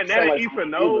Issa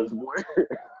knows,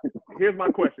 here's my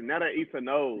question. Now that Issa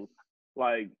knows,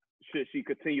 like, should she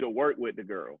continue to work with the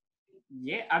girl?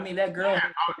 Yeah, I mean that girl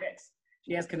has connects.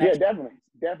 She has connections. Yeah,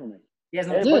 definitely. Yes,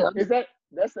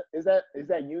 is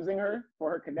that using her for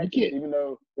her connection, even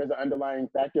though there's an underlying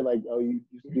factor like, oh, you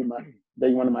used to be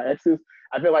dating one of my exes?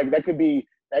 I feel like that could be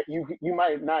that you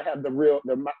might not have the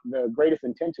greatest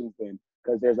intentions then,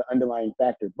 because there's an underlying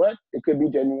factor, but it could be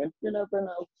genuine. You never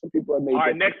know. Some people are made. All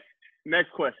right,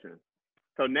 next question.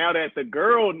 So now that the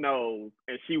girl knows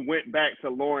and she went back to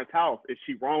Lauren's house, is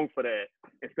she wrong for that?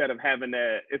 Instead of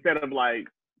like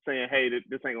saying, "Hey,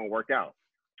 this ain't gonna work out."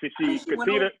 Should she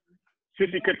continue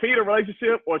the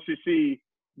relationship, or should she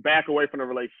back away from the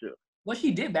relationship? Well,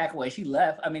 she did back away. She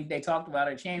left. I mean, they talked about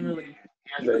it. She ain't really.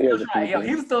 He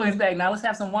was still in his bag. Now let's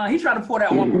have some wine. He tried to pour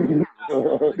that one.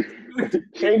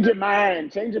 Change your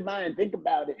mind. Think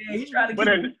about it. Yeah, he tried to. But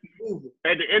at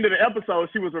the end of the episode,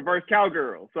 she was reverse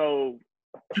cowgirl. So.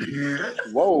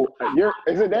 Whoa,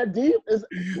 is it that deep?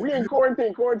 We in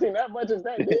quarantine that much is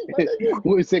that deep?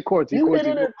 We said quarantine.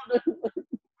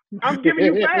 I'm giving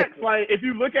you facts. Like, if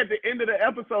you look at the end of the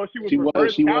episode, she was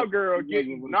reverse cowgirl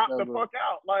getting knocked the fuck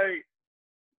out. Like,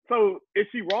 so is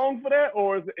she wrong for that,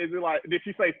 or is it like, did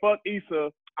she say fuck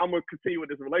Issa? I'm gonna continue with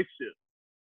this relationship.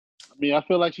 I mean, I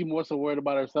feel like she's more so worried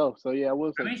about herself. So yeah, I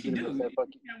will say she did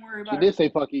say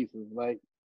fuck Issa. Like,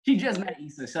 she just met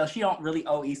Issa, so she don't really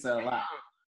owe Issa a lot.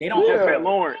 They don't. Just met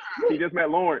Lawrence. She just met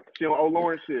Lawrence. She don't owe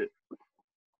Lawrence shit.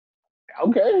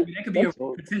 Okay. I mean, that could be a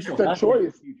potential. It's a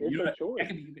choice. That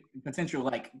could be a potential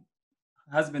like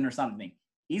husband or something.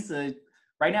 Issa,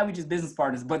 right now we just business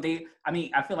partners, but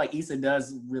I feel like Issa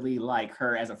does really like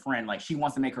her as a friend. Like, she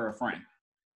wants to make her a friend.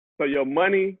 So your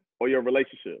money or your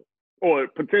relationship or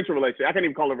potential relationship? I can't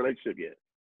even call it a relationship yet.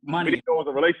 Money. But it was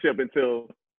a relationship until,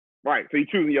 right? So you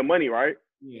choosing your money, right?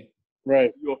 Yeah.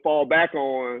 Right. You'll fall back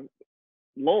on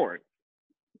Lauren.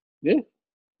 Yeah.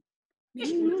 I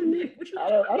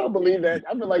don't believe that.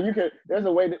 I feel like there's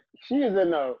a way that she is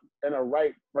in a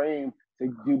right frame to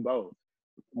do both.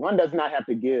 One does not have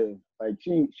to give. Like,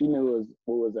 she knew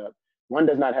what was up. One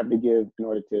does not have to give in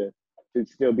order to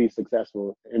still be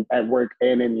successful at work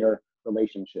and in your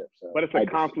relationship. So, but it's a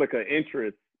conflict of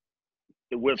interest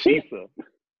with Issa.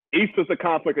 Issa's a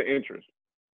conflict of interest.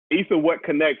 Issa, what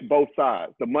connects both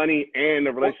sides, the money and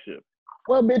the relationship.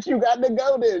 Well, bitch, you got to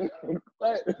go then.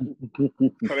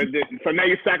 So now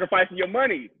you're sacrificing your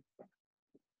money.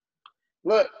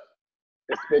 Look,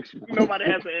 it's fiction. Nobody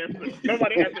has to answer.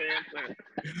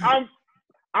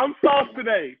 I'm soft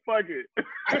today. Fuck it.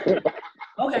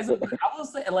 Okay, so I will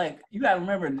say, like, you gotta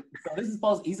remember, so Issa's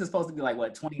supposed to be like,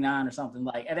 what, 29 or something.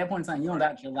 Like, at that point in time, you don't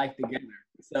got your life together.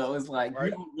 So it's like,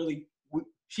 right. You don't really,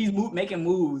 she's making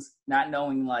moves, not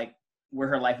knowing like where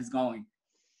her life is going.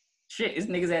 Shit, it's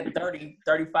niggas at 30,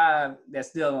 35 that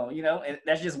still,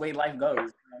 that's just the way life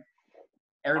goes.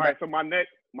 All right, so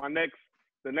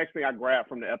the next thing I grabbed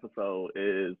from the episode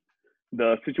is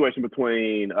the situation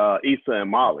between Issa and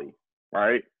Molly,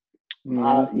 right?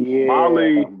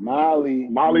 Molly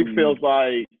feels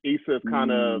like Issa's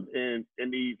kind of in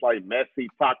these like messy,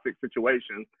 toxic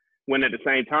situations, when at the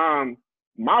same time,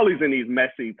 Molly's in these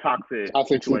messy, toxic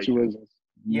situations.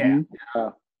 Yeah.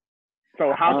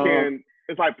 So how can,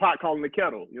 it's like pot calling the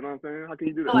kettle, you know what I'm saying? How can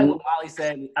you do that? Like what Molly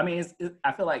said, I mean,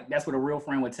 I feel like that's what a real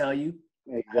friend would tell you.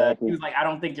 Exactly. He was like, I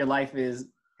don't think your life has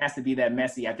to be that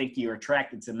messy. I think you're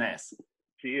attracted to mess.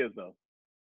 She is, though.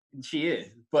 She is.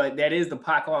 But that is the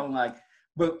pot calling, like,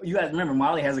 but you guys remember,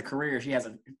 Molly has a career.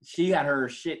 She got her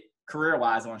shit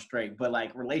career-wise on straight, but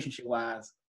like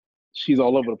relationship-wise, she's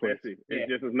all over the place. It's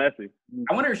just as messy.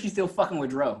 I wonder if she's still fucking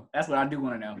with Dro. That's what I do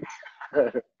want to know.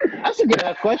 That's a good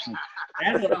ass question.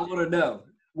 That's what I want to know.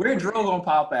 Where Dro gonna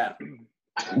pop out?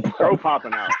 Dro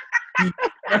popping out. The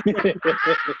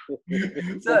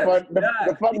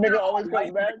fuck nigga always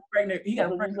comes back. He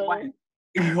got a pregnant wife.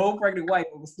 A whole pregnant wife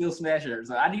will still smash her.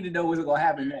 So I need to know what's gonna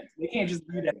happen next. They can't just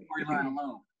do that storyline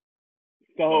alone.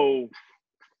 So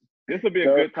this would be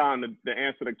a good time to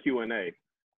answer the Q&A.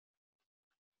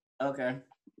 Okay.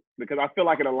 Because I feel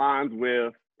like it aligns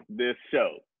with this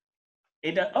show.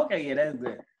 It does. Okay, yeah, that's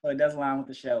good. So it does align with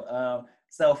the show.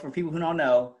 So for people who don't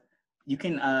know, you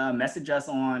can message us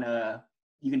on.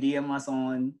 You can DM us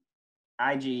on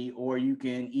IG, or you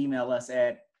can email us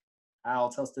at I'll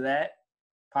toast to that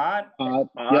pod. Yep,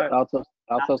 I'll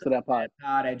toast to that pod.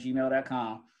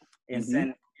 pod@gmail.com and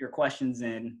send your questions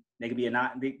in. They can be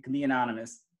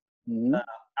anonymous. Mm-hmm.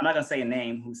 I'm not gonna say a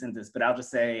name who sent this, but I'll just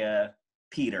say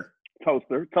Peter.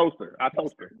 Toaster. I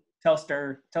toaster.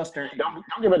 Toaster. Don't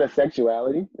give it a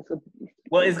sexuality.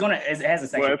 Well, it has a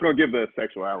sexuality. Well, it's gonna give the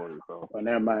sexuality. So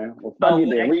never mind. Well,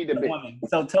 read the bit.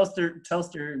 So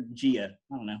Toaster Gia.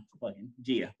 I don't know. Fucking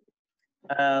Gia.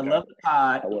 Love the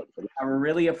pod. I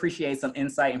really appreciate some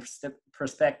insight and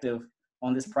perspective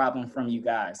on this problem from you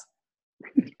guys.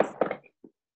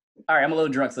 All right, I'm a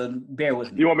little drunk, so bear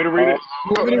with me. You want me to read it?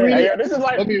 You want me to read it? This is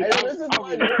like,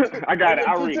 I got it.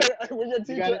 I'll read it. When your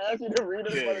teacher asks you to read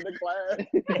it in front of the class.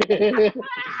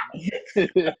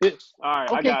 All right,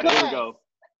 I got it.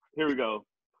 Here we go.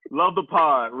 Love the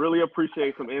pod. Really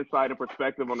appreciate some insight and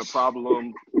perspective on the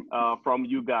problem from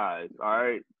you guys. All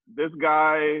right. This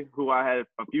guy who I had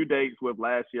a few dates with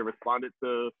last year responded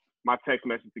to my text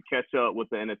message to catch up with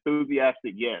an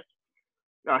enthusiastic yes.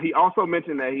 He also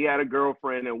mentioned that he had a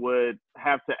girlfriend and would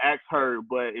have to ask her,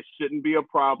 but it shouldn't be a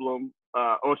problem,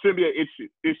 or shouldn't be an issue,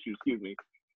 excuse me.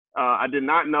 I did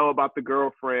not know about the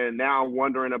girlfriend. Now I'm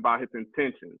wondering about his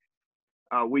intentions.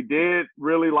 We did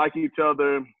really like each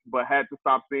other, but had to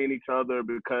stop seeing each other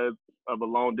because of a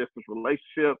long distance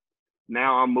relationship.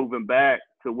 Now I'm moving back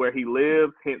to where he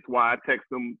lives, hence why I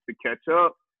text him to catch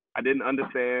up. I didn't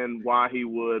understand why he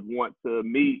would want to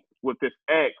meet with this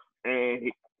ex,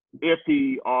 and if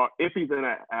he's in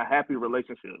a happy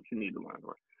relationship, you need to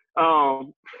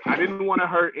learn. I didn't want to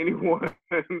hurt anyone.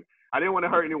 I didn't want to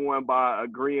hurt anyone by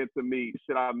agreeing to meet.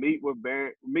 Should I meet with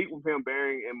him,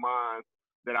 bearing in mind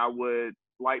that I would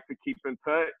like to keep in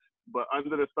touch, but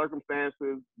under the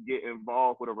circumstances, get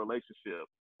involved with a relationship?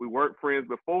 We weren't friends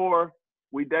before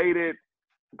we dated,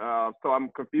 so I'm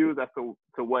confused as to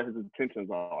what his intentions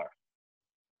are.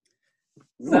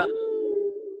 So,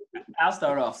 I'll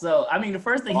start off. So, I mean, the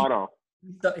first thing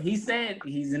he said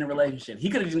he's in a relationship. He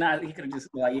could have denied. He could have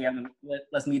just been like, yeah,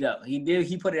 let's meet up. He did.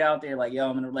 He put it out there like, yo,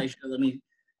 I'm in a relationship. Let me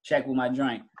check with my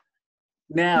joint.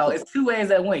 Now, it's two ways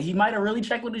that went. He might have really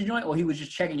checked with his joint, or he was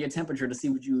just checking your temperature to see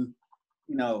what I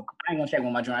ain't gonna check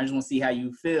with my joint. I just want to see how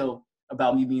you feel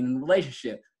about me being in a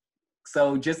relationship.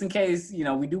 So just in case,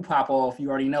 we do pop off, you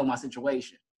already know my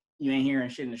situation. You ain't hearing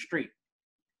shit in the street.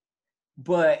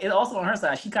 But it also on her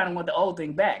side, she kind of want the old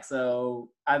thing back.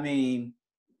 So, I mean,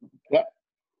 yeah.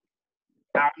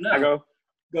 I don't know.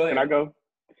 Go ahead. Can I go?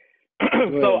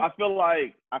 So I feel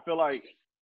like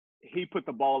he put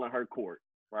the ball in her court,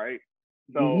 right?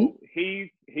 So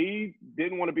he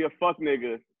didn't want to be a fuck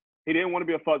nigga. He didn't want to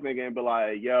be a fuck nigga and be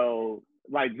like, yo,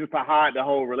 like just to hide the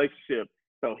whole relationship.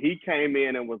 So he came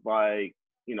in and was like,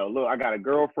 look, I got a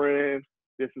girlfriend.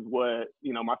 This is what,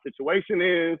 my situation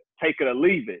is. Take it or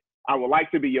leave it. I would like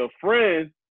to be your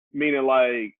friend, meaning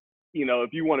like,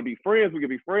 if you want to be friends, we can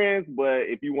be friends. But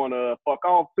if you want to fuck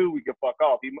off too, we can fuck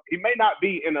off. He may not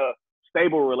be in a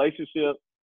stable relationship,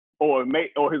 or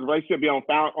his relationship be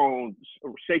on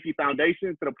shaky foundation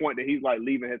to the point that he's like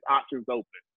leaving his options open.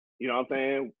 You know what I'm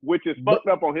saying? Which is fucked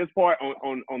up on his part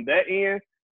on that end.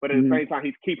 But at the same time,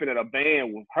 he's keeping it a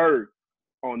band with her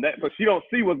on that, so she don't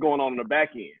see what's going on the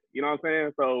back end. You know what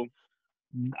I'm saying? So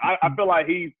I feel like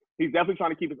he's definitely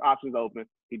trying to keep his options open.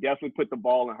 He definitely put the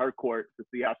ball in her court to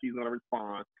see how she's going to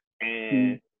respond.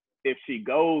 And if she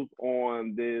goes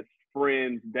on this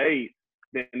friend's date,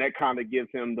 then that kind of gives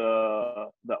him the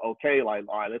okay, like,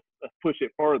 all right, let's push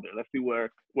it further. Let's see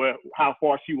how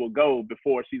far she will go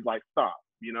before she's like, stop.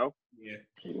 Yeah.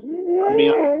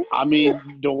 I mean,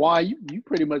 DeJuan, you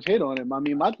pretty much hit on him. I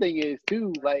mean, my thing is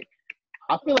too, like,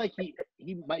 I feel like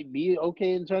he might be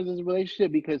okay in terms of his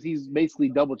relationship because he's basically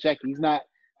double checking. He's not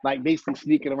like basically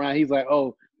sneaking around. He's like,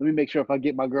 oh, let me make sure if I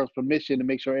get my girl's permission to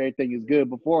make sure everything is good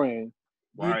beforehand,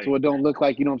 right? So it don't look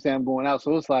like, I'm saying, I'm going out.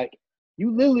 So it's like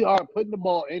you literally are putting the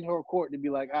ball in her court to be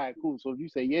like, all right, cool. So if you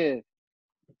say yeah,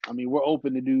 I mean, we're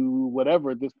open to do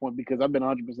whatever at this point because I've been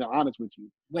 100% honest with you.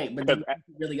 Wait, but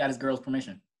he really got his girl's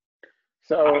permission?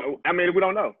 So I mean, we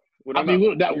don't know. We're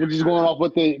just going off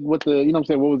what the what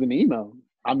was in the email.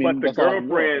 I mean, but the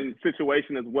girlfriend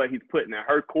situation is what he's putting in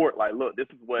her court. Like, look, this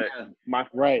is what my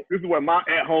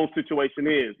at-home situation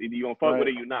is. Either you gonna fuck with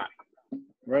it, or you not.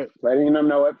 Right. Letting them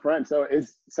know up front. So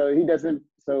he doesn't.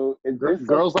 So is this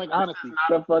girls like honesty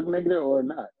not a fuck nigga or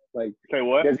not? Like, say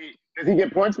what? Does he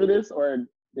get points for this, or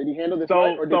did he handle this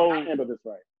right, or did he not handle this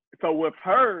right? So with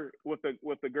her, with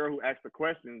the girl who asked the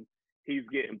questions, he's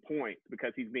getting points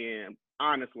because he's being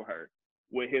honest with her.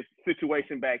 With his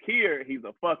situation back here, he's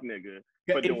a fuck nigga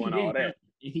for doing all that.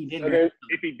 If he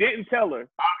didn't tell her.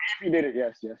 If he did it,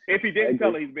 yes. If he didn't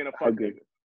tell her, he's been a fuck nigga.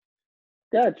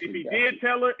 Gotcha. If he did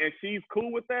tell her and she's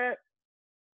cool with that,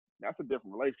 that's a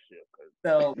different relationship.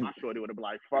 So I'm sure they would have been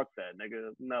like, fuck that,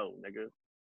 nigga. No, nigga.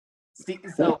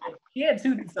 So she had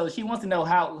two. So she wants to know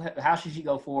how should she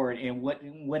go forward and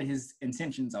what his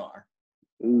intentions are.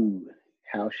 Ooh,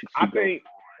 how should she?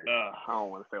 I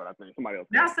don't want to say what I think. Somebody else.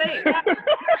 Now say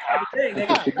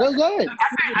it. Go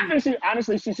ahead.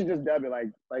 Honestly, she should just dub it.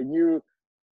 Like you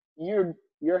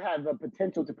have a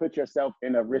potential to put yourself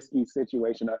in a risky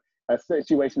situation, a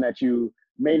situation that you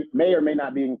may or may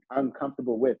not be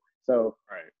uncomfortable with. So,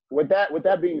 right. With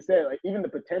that being said, like even the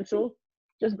potential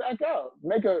just back out.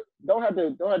 Don't have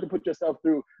to put yourself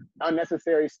through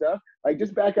unnecessary stuff. Like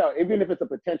just back out, even if it's a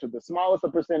potential, the smallest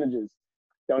of percentages.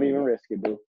 Don't even risk it,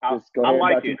 boo. Just go ahead.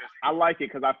 I like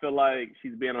it because I feel like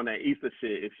she's being on that Easter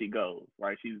shit if she goes,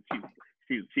 right? She's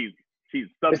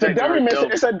it's a dummy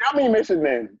mission. It's a dummy mission,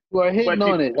 man. We're hitting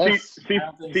on it.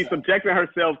 She's subjecting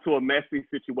herself to a messy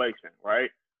situation, right?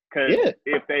 Because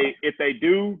if they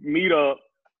do meet up,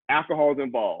 alcohol's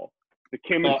involved. The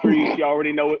chemistry, she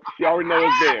already know is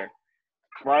there,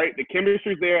 right? The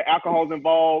chemistry's there, alcohol's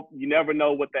involved. You never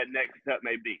know what that next step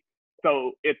may be.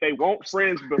 So if they weren't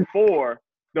friends before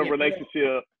the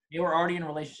relationship, they were already in a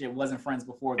relationship, wasn't friends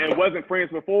before. And wasn't friends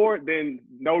before, then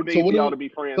no need for y'all to be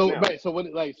friends now. Right. So what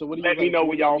do you let me know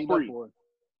when y'all free?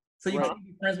 So you can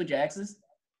be friends with your exes?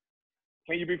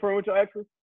 Can you be friends with your exes?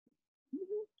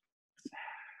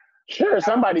 Sure,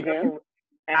 somebody can.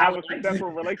 And have a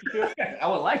successful relationship? I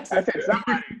would like to. I said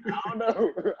somebody.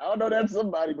 I don't know that's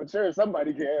somebody, but sure,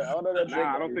 somebody can. I don't know that's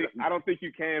somebody. I don't think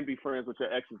you can be friends with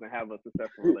your exes and have a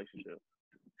successful relationship.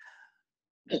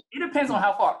 It depends on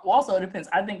how far. Well, also, it depends.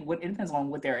 I think it depends on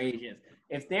what their age is.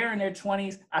 If they're in their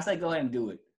 20s, I say go ahead and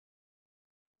do it.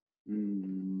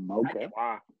 Okay.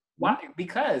 Why?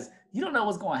 Because you don't know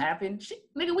what's going to happen.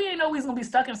 Nigga, we ain't know we was going to be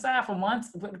stuck inside for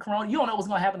months with the corona. You don't know what's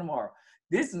going to happen tomorrow.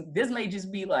 This may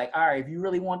just be like, all right, if you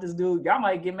really want this dude, y'all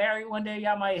might get married one day.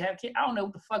 Y'all might have kids. I don't know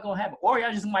what the fuck going to happen. Or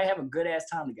y'all just might have a good-ass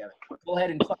time together. Go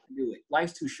ahead and fucking do it.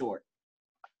 Life's too short.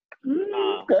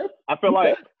 Okay. I feel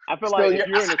like if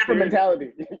you're in a different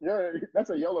mentality. That's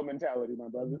a YOLO mentality, my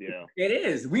brother. Yeah, it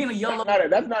is. We in a YOLO.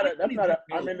 That's not a.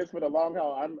 I'm in this for the long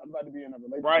haul. I'm about to be in a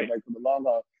relationship like for the long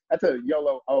haul. That's a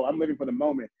YOLO. Oh, I'm living for the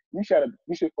moment. You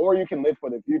should, or you can live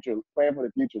for the future, plan for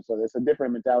the future. So it's a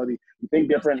different mentality. You think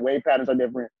different. Wave patterns are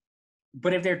different.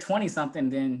 But if they're 20 something,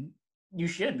 then you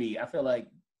should be. I feel like.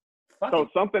 So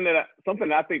something that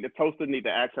I think the toaster need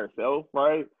to ask herself,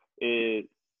 right, is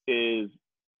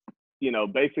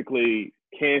basically,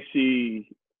 can she,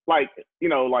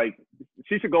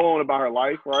 she should go on about her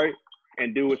life, right?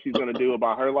 And do what she's going to do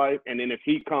about her life. And then if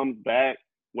he comes back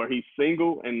where he's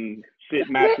single and shit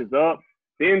matches up,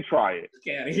 then try it.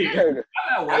 Get out of here.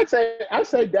 I'd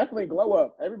say definitely glow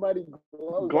up. Everybody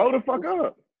glow the fuck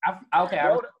up.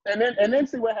 And then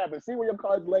see what happens. See where your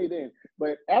cards laid in.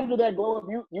 But after that glow up,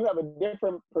 you have a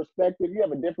different perspective. You're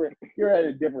at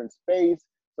a different space.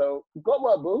 So glow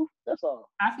up, boo. That's all.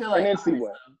 I feel like. And then see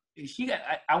what.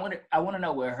 I want to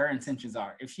know where her intentions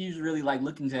are. If she's really like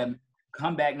looking to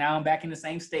come back, now I'm back in the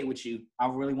same state with you. I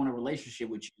really want a relationship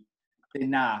with you.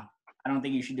 Then nah, I don't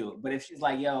think you should do it. But if she's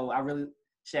like, yo, I ain't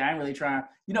really trying.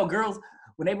 Girls,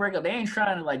 when they break up, they ain't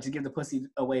trying to like just give the pussy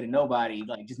away to nobody.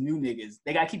 Like just new niggas.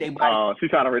 They gotta keep their body. Oh, she's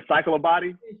trying to recycle a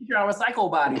body. She's trying to recycle a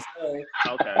body. So,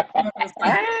 okay.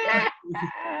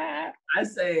 I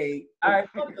say, all right.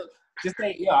 Just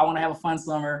say, yo, I want to have a fun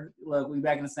summer. Look, we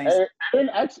back in the same. But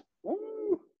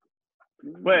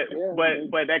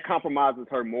that compromises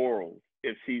her morals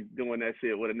if she's doing that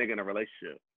shit with a nigga in a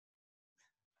relationship.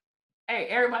 Hey,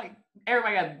 everybody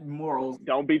got morals.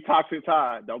 Don't be toxic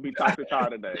Todd. Don't be toxic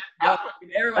Todd today. I'm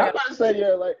about to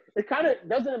say, like it kind of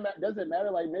doesn't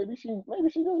matter. Like maybe she just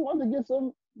wants to get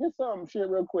some shit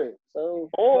real quick.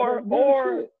 So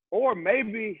or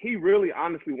maybe he really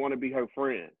honestly want to be her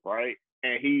friend, right?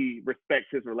 And he respects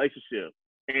his relationship,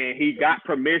 and he got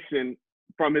permission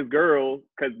from his girl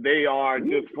because they are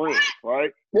just friends,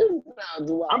 right?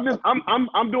 I'm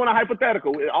doing a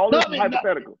hypothetical. All this is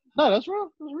hypothetical. No, that's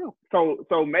real. That's real.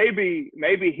 So maybe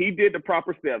he did the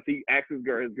proper steps. He asked his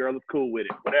girl. His girl is cool with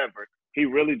it. Whatever. He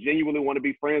really genuinely want to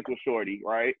be friends with Shorty,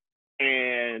 right?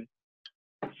 And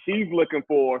she's looking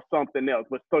for something else,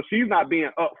 but so she's not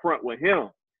being upfront with him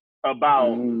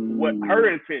about what her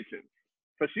intentions.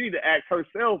 So she need to ask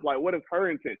herself, like, what is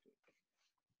her intention?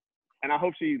 And I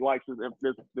hope she likes this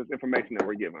information that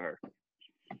we're giving her.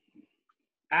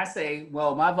 I say,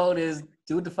 well, my vote is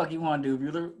do what the fuck you want to do. If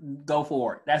you go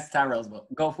for it. That's Tyrell's vote.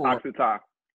 Go for it.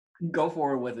 Go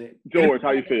forward with it. George,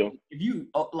 how you feel? If you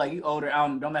you older,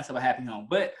 don't mess up a happy home.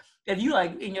 But if you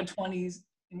like in your 20s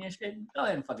and your shit, go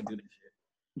ahead and fucking do this shit.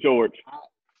 George,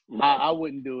 I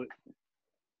wouldn't do it.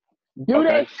 Do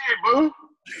that shit, boo.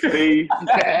 See?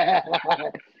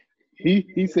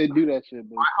 he said do that shit,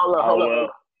 boo. Hold on.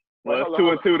 Well,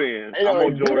 it's 2-2 then. Hey, I'm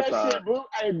on George's side. Shit, boo.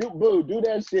 Hey, boo, do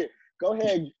that shit. Go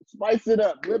ahead, spice it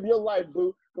up. Live your life,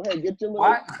 boo. Go ahead, get your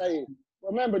little. Hey,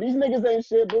 remember, these niggas ain't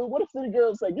shit, boo. What if city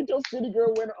girls say? Get your city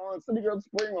girl winter on, city girl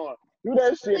spring on. Do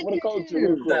that shit for the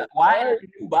culture. Why add a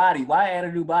new body? Why add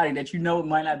a new body that you know it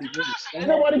might not be good? Ain't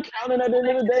nobody counting at the end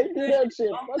of the day. Do that shit.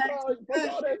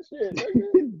 Fuck all that shit.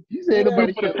 You say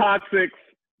nobody for the toxics,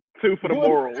 2 for the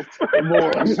morals.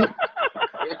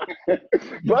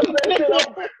 Bust that shit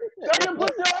open. Show your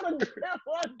pussy on the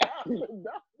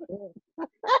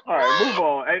All right, move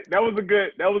on. Hey, that was a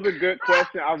good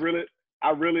question.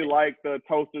 I really like the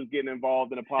toasters getting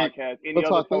involved in the podcast. Any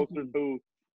other toasters who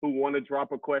want to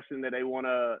drop a question that they want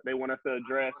us to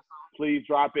address, please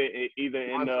drop it either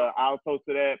in the I'll Toast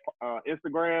to That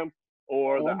Instagram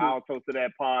or the I'll Toast to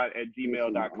That pod at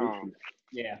gmail.com.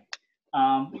 Yeah.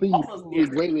 Please, also,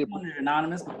 greatly appreciate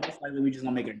anonymous, but most likely we just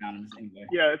gonna make it anonymous anyway.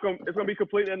 Yeah, it's gonna be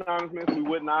completely anonymous. We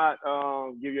would not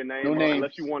give your name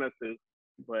unless you want us to,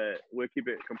 but we'll keep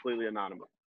it completely anonymous.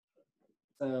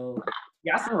 So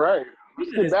yeah, all right.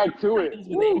 Let's get back to it.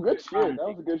 Ooh, good shit. That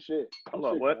was a good shit. Hold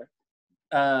on, what?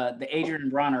 The Adrian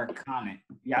Bronner comment.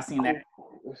 Y'all seen that?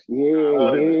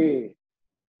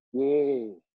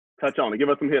 Yeah. Touch on it. Give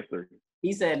us some history.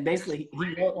 He said basically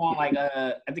he wrote on like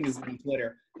I think it's on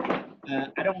Twitter.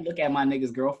 I don't look at my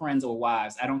niggas' girlfriends or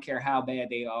wives. I don't care how bad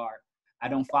they are. I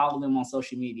don't follow them on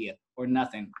social media or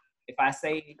nothing. If I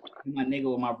say my nigga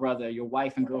or my brother, your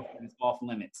wife and girlfriend is off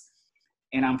limits,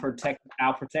 and I'll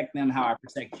protect them how I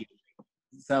protect you.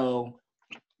 So,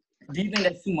 do you think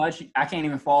that's too much? I can't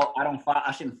even follow.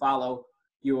 I shouldn't follow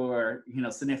your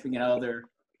significant other.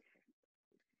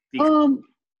 I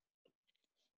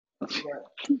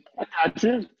got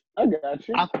you.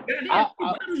 How many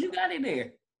bottles you got in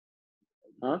there?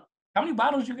 Huh? How many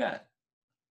bottles you got?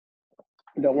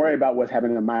 Don't worry about what's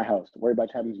happening in my house. Worry about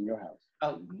what's happening in your house.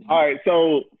 Oh. All right,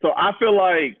 so I feel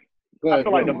like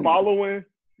the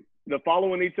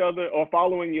following each other or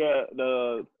following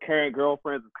the current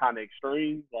girlfriends is kind of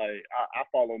extreme. Like I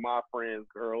follow my friends'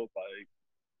 girls, like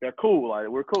they're cool, like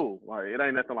we're cool, like it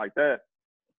ain't nothing like that.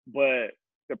 But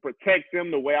to protect them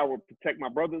the way I would protect my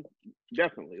brothers,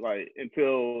 definitely, like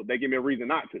until they give me a reason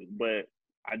not to. But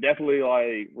I definitely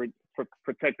like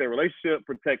protect their relationship,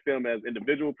 protect them as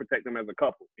individuals, protect them as a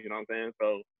couple. You know what I'm saying?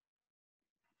 So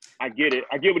I get it.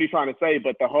 I get what he's trying to say,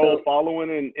 but the whole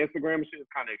following and Instagram and shit is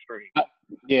kind of extreme.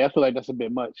 Yeah, I feel like that's a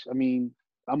bit much. I mean,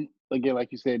 I'm again,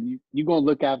 like you said, you gonna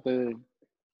look after, you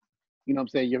know what I'm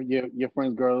saying, your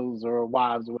friends' girls or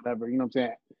wives or whatever. You know what I'm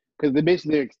saying? Because they're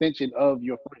basically an extension of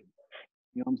your friend.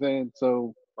 You know what I'm saying?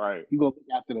 So right, you go look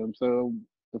after them. So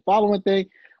the following thing,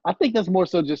 I think that's more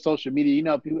so just social media. You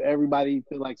know, everybody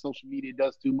feel like social media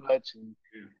does too much and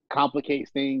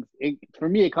complicates things. For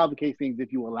me, it complicates things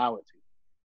if you allow it to.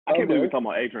 I can't believe we're talking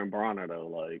about Adrian Bronner though.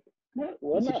 Like,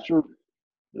 this is true.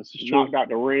 This is true. Knocked out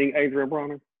the ring, Adrian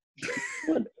Bronner.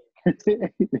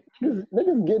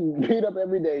 Niggas getting beat up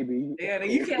every day, B. Yeah,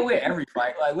 you can't win every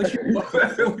fight. Like, what you want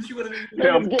to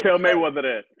do? Tell Mayweather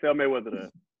that. Tell Mayweather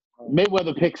that.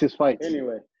 Mayweather picks his fights.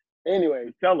 Anyway,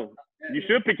 tell him. You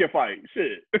should pick your fight.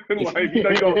 Shit. Like, you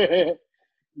know,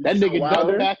 that nigga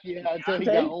jumped back here until he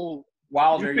got old.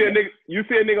 Wilder. You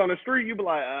see a nigga on the street, you be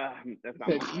like, that's not.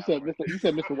 You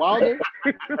said Mr. Wilder.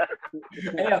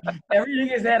 Yeah, every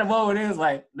nigga's had a moment. It was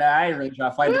like, nah, I ain't really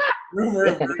trying to fight.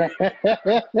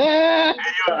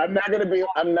 I'm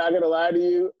not gonna lie to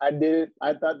you. I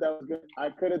thought that was good. I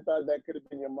could have thought that could have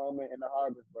been your moment in the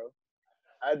harvest, bro.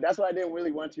 That's why I didn't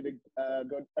really want you to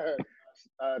go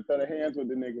throw the hands with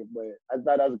the nigga, but I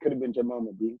thought that could have been your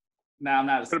moment, B. Nah, I'm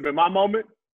not. Could have been my moment.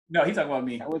 No, he talking about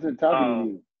me. I wasn't talking to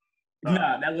you.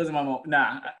 Nah, that wasn't my moment.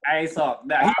 Nah, I ain't saw.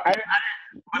 Nah, I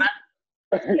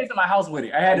came to my house with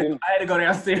it. I had to go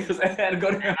downstairs. I had to go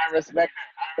down. I respect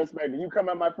it. You come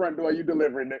at my front door, you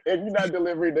delivering it. If you're not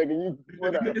delivering, nigga, you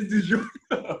what up?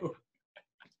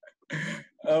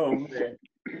 Oh man,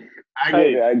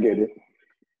 I get it.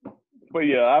 But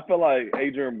yeah, I feel like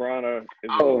Adrian Bronner is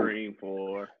extreme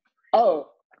for. Oh,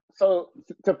 so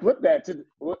to flip that,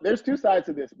 there's two sides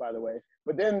to this, by the way.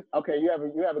 But then, okay, you have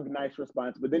a nice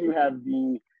response, but then you have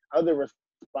the other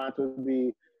response would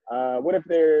be, what if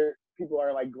people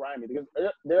are like grimy? Because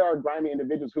there are grimy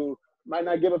individuals who might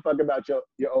not give a fuck about your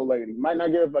old lady, might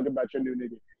not give a fuck about your new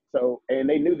nigga. So, and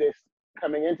they knew this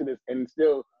coming into this and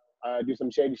still do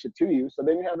some shady shit to you. So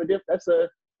then you have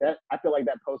I feel like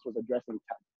that post was addressing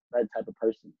that type of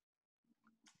person.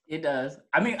 It does.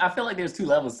 I mean, I feel like there's two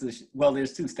levels to this. Well,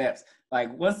 there's two steps.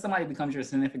 Like, once somebody becomes your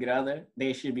significant other,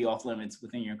 they should be off limits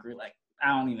within your career. Like, I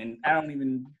don't even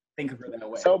think of her that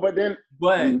way. So, but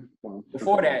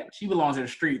before that, she belongs to the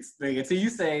streets. Like, until you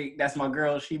say that's my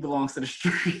girl, she belongs to the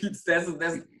streets. That's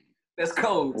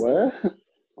code. What?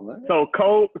 So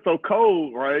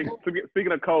code, right?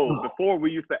 Speaking of code, before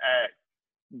we used to ask,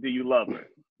 "Do you love her?"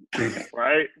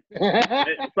 Right?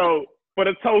 So for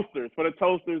the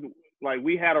toasters. Like,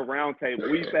 we had a round table.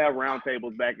 We used to have round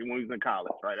tables back when we was in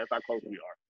college, right? That's how close we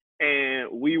are. And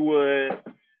we would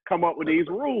come up with these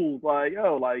rules, like,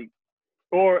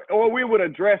 or we would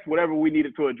address whatever we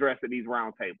needed to address at these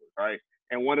round tables, right?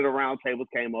 and one of the round tables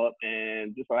came up,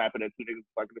 and just so happened that two niggas was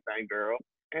fucking the same girl,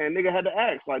 and nigga had to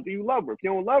ask, like, do you love her? If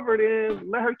you don't love her, then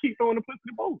let her keep throwing the pussy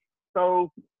to both.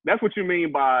 So that's what you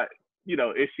mean by, you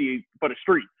know, is she for the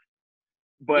streets?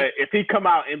 But if he come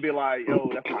out and be like, yo,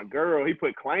 that's my girl, he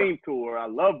put claim to her, I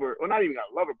love her. Well, not even I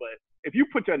love her, but if you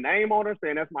put your name on her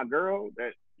saying that's my girl,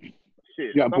 that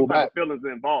shit, some type of feelings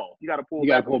involved. You gotta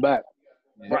pull back.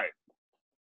 Right.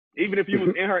 Even if you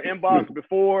was in her inbox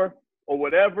before or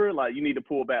whatever, like you need to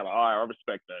pull back. Like, all right, I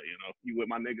respect that, you know. You with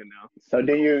my nigga now. So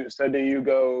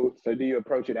do you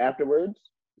approach it afterwards?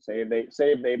 Say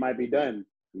if they might be done.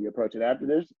 You approach it after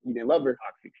this, you didn't love her.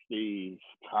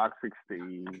 Toxic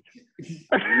Steve.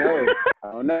 No,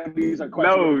 I don't know. These are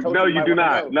questions. No, you do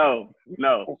not. No.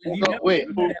 Wait.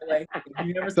 If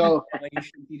you never seen her that way, you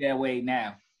shouldn't be that way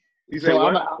now. You say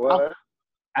what?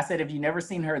 I said if you never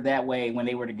seen her that way when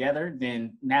they were together,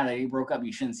 then now that they broke up,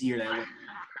 you shouldn't see her that way.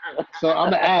 So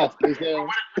I'm gonna ask: Is there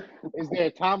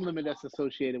a time limit that's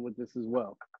associated with this as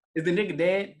well? Is the nigga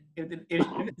dead?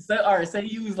 All right, say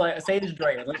you was like, say it's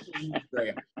Drea. Let's just use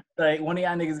Drea. Like one of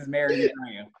y'all niggas is married to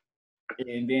Drea,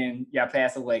 and then y'all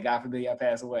pass away. God forbid y'all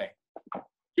pass away.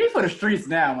 She for the streets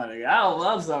now, my nigga.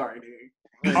 I'm sorry,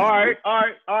 dude. All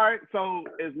right. So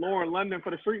is Lauren London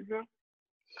for the streets now?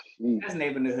 That's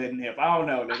neighborhood and hip. I don't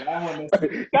know, nigga. I don't know.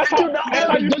 That's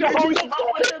how you should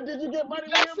hold him. Did you get money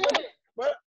in?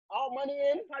 But all money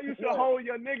in? That's how you should hold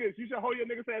your niggas. You should hold your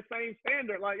niggas to that same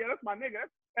standard. Like, yeah, that's my nigga.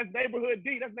 That's neighborhood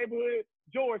D. That's neighborhood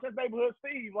George. That's neighborhood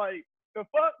Steve. Like, the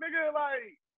fuck, nigga?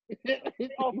 Like,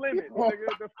 off limits, nigga.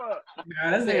 The fuck?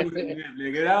 Nah, that's neighborhood,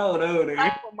 nigga. I don't know, nigga.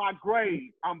 I'm from my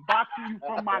grave. I'm boxing you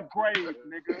from my grave,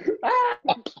 nigga.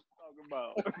 What you talking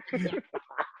about?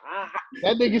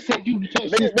 That nigga said you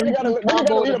nigga gotta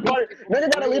lead a party.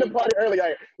 Nigga gotta lead a party early.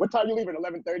 Like, what time you leaving?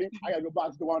 11:30. I gotta go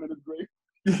box Dewan in his grave.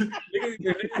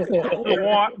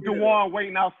 Dewan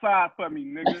waiting outside for me,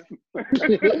 nigga.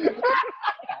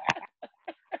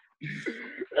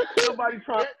 Somebody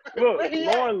try. Look,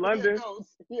 Lauren London.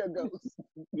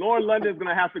 Lauren London's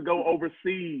gonna have to go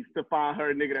overseas to find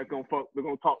her a nigga that's gonna fuck. They're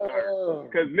gonna talk to her.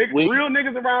 Cause real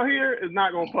niggas around here is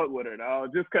not gonna fuck with her,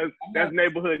 dog. Just cause that's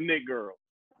neighborhood Nick girl.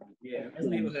 Yeah, that's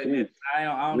neighborhood Nick. I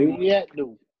don't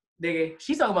even. Nigga,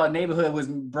 she's talking about neighborhood was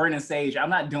burning sage. I'm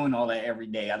not doing all that every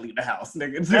day. I leave the house,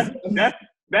 nigga.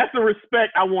 That's the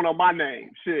respect I want on my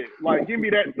name. Shit, like give me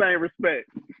that same respect.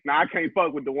 Nah, I can't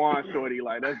fuck with Dewan Shorty.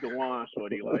 Like that's Dewan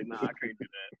Shorty. Like nah, I can't do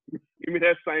that. Give me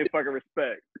that same fucking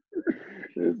respect.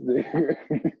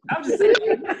 I'm just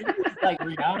saying, like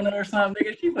Rihanna or something,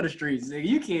 nigga. She for the streets, nigga.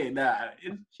 You can't die.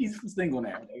 She's single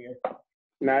now, nigga.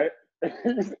 Nah,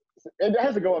 it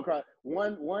has to go across.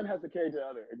 One has to carry the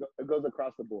other. It goes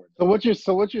across the board. So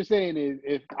what you're saying is,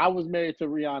 if I was married to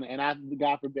Rihanna and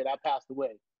God forbid I passed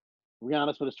away,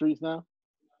 Rihanna's for the streets now?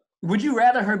 Would you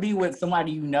rather her be with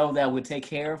somebody you know that would take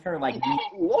care of her? Like,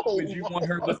 would you want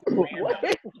her with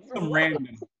some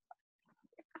random?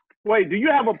 Wait, do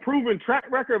you have a proven track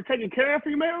record of taking care of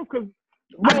females? Because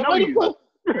I know you.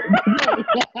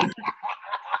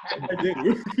 I do.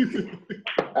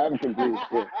 I'm confused.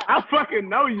 Yeah. I fucking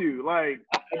know you. Like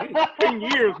 10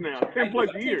 years now, 10 plus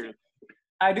years.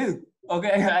 I do.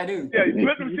 Okay, I do. Yeah, you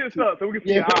flip them shits up so we can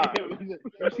see your eyes.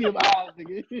 You see your eyes,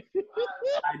 nigga.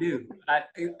 I do.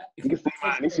 You can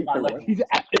see mine.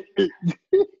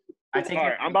 I take. All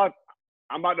right,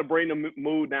 I'm about to bring the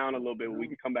mood down a little bit. We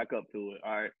can come back up to it.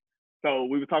 All right. So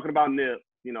we were talking about Nip.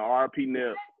 You know, RIP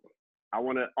Nip. I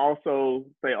want to also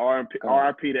say RIP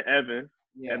to Evan.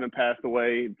 Yeah. Evan passed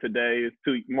away today.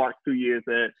 Marks 2 years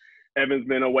that Evan's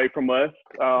been away from us,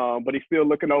 but he's still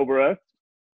looking over us.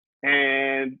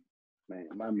 And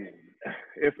my man,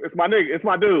 it's my nigga. It's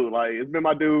my dude. Like it's been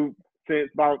my dude since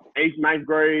about 8th, 9th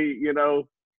grade. You know,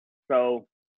 so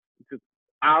just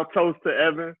I'll toast to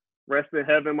Evan. Rest in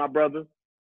heaven, my brother.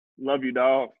 Love you,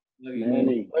 dog.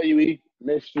 Love you, E.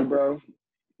 Missed you, bro.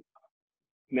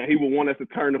 Now he will want us to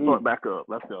turn the fuck back up.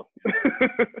 Let's go.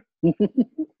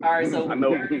 All right, so I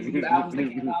know these new albums that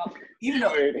came out. Even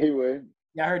though he would.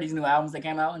 Y'all heard these new albums that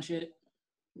came out and shit?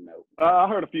 No. I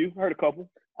heard a few. Heard a couple.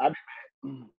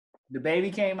 The Baby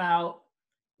came out.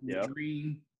 Yeah.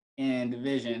 Dream and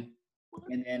Division,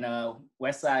 and then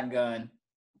Westside Gun,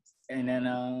 and then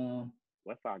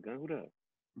Westside Gun. Who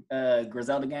that?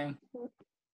 Griselda Gang.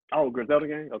 Oh, Griselda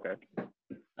Gang. Okay.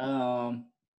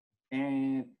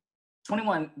 And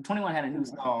 21 had a new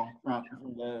song from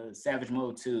the Savage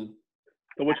Mode 2.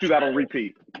 So what you got on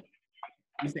repeat?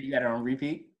 You said you got it on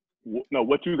repeat? No,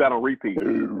 what you got on repeat?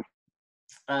 Come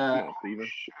on, Steven.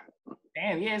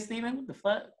 Damn, yeah, Steven, what the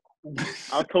fuck?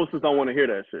 Our toasters don't want to hear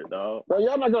that shit, dog. Bro,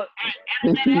 y'all not gonna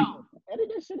edit that out. edit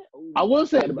that shit? Ooh, I will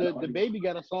say the baby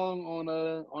got a song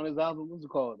on his album. What's it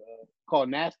called? Called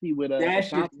Nasty with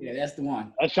Ashanti. Yeah, that's the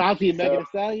one. Ashanti and Megan Thee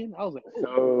Stallion. I was like,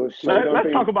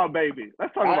 let's talk about Baby.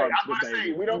 Let's talk about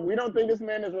Baby. We don't think this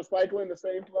man is recycling the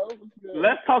same flow.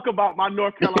 Let's talk about my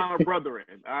North Carolina brethren.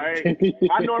 All right,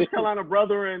 my North Carolina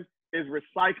brethren is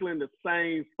recycling the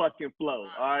same fucking flow.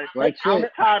 All right, I'm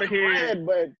tired of hearing.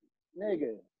 But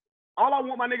nigga, all I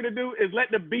want my nigga to do is let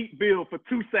the beat build for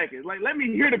 2 seconds. Like, let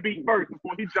me hear the beat first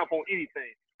before he jump on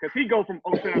anything. Cause he go from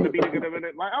to beat.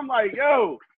 Like, I'm like,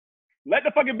 yo, let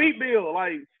the fucking beat build.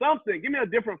 Like, something. Give me a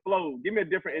different flow. Give me a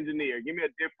different engineer. Give me a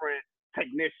different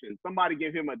technician. Somebody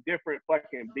give him a different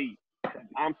fucking beat.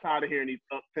 I'm tired of hearing these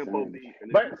up-tempo beats.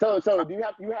 But so do you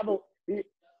have a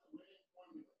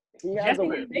he has a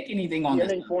make anything on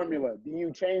winning formula. Do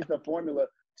you change the formula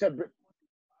to?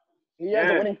 He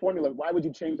has a winning formula. Why would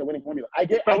you change the winning formula? I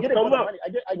get it. For the money.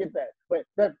 I get that. But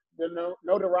the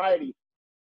notoriety.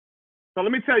 So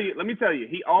let me tell you.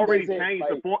 He already changed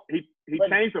he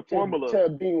changed the formula to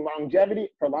being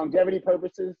for longevity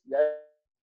purposes. Yeah.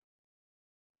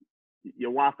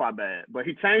 Your Wi-Fi bad, but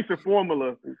he changed the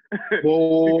formula.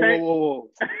 Whoa.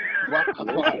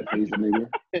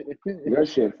 Your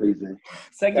shit freezing.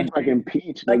 Second fucking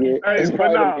peach, nigga. It's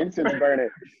probably an incense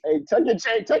burner. Hey, tuck your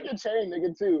chain,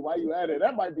 nigga, too. While you at it,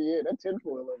 that might be it. That's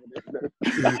tinfoil over there.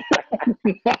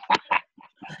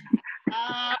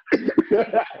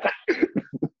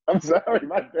 I'm sorry,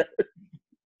 my bad.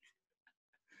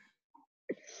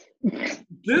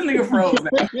 This nigga froze.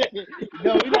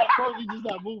 No, we're not froze. He's just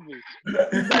not moving.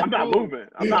 I'm not moving.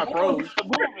 I'm not froze.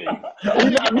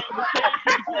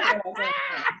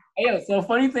 Hey, so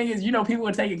funny thing is, people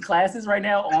are taking classes right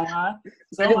now online.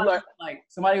 So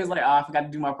somebody was like, oh, I forgot to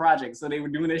do my project. So they were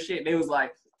doing this shit. They was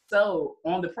like, so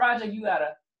on the project you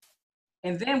gotta,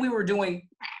 and then we were doing.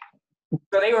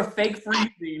 So they were fake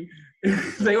freezing.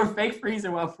 They were fake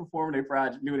freezing while performing their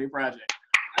project, doing their project.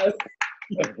 That's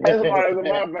smart as a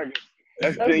motherfucker.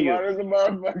 That's genius. Smart as a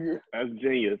motherfucker. That's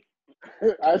genius.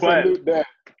 I salute that.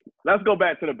 Let's go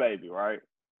back to the Baby, right?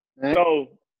 So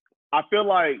I feel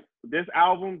like this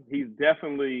album, he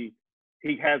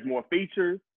has more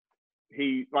features.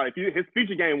 His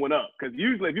feature game went up because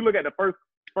usually if you look at the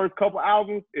first couple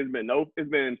albums, it's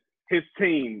been his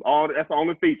team. That's the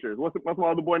only features. What's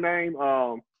my other boy name?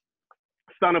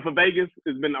 Stunner for Vegas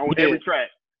has been on every track,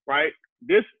 right?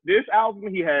 This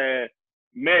album he had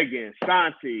Megan,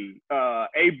 Shanti,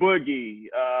 A Boogie,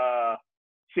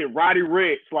 Roddy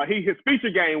Ricch. Like his feature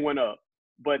game went up,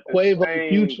 but Quavo,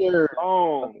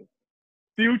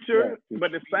 Future,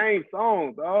 but the same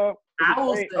songs.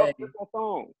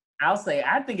 I'll say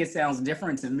I think it sounds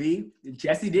different to me.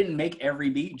 Jesse didn't make every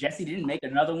beat. Jesse didn't make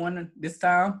another one this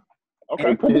time.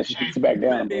 Okay, put the shits back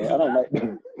down, bro. I don't like that.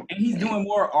 And he's doing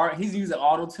more art. He's using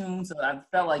auto-tune, so I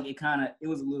felt like it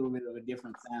was a little bit of a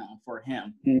different sound for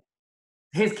him. Mm-hmm.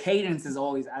 His cadence is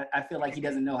always. I feel like he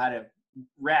doesn't know how to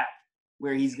rap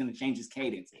where he's going to change his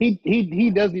cadence.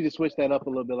 He does need to switch that up a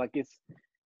little bit. Like it's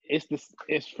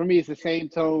for me, it's the same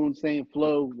tone, same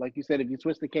flow. Like you said, if you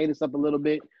switch the cadence up a little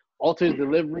bit, alter his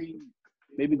delivery,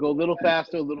 maybe go a little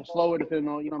faster, a little slower, depending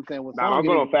on, I'm saying? I'm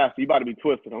going faster. You about to be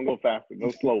twisted. I'm going faster.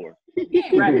 Go slower. He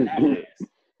ain't rapping that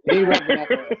fast. He ain't rapping that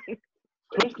fast.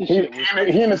 Twist the shit.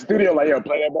 He in the studio like, yo,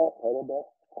 play that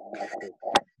ball.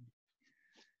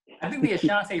 I think the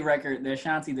Ashanti record,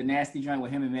 the Nasty joint with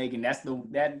him and Megan, that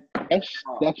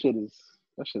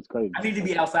shit's crazy. I need to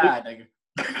be outside, nigga.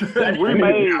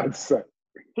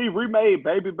 He remade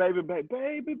Baby, Baby, Baby,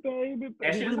 Baby, Baby.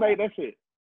 He remade that shit.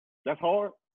 That's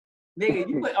hard. Nigga,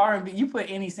 you put R&B, you put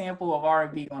any sample of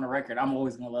R&B on a record, I'm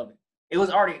always gonna love it. It was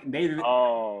already Baby.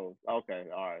 Oh, okay,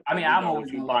 all right. I mean, I'm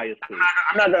always gonna biased too.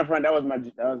 I'm not gonna front. That was my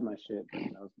shit.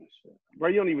 Bro,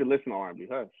 you don't even listen to R&B,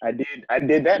 huh? I did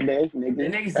that day,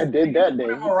 nigga. I did that day.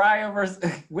 Mariah versus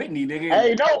Whitney, nigga.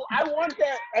 Hey, no, I want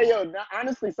that. Hey, yo,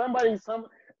 honestly,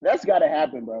 that's gotta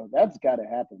happen, bro. That's gotta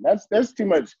happen. That's too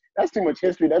much. That's too much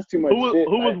history. That's too much.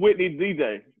 Who was Whitney's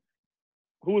DJ?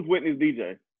 Who was Whitney's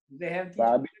DJ? They have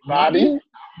Bobby Brown.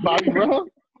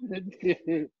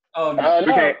 Oh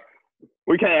no.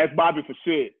 We can't ask Bobby for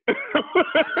shit.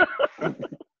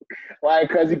 Why?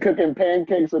 Because he cooking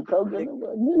pancakes with cocaine?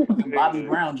 Bobby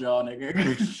Brown, y'all, nigga.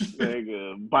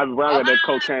 Nigga, Bobby Brown got that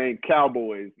cocaine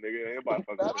Cowboys, nigga. Everybody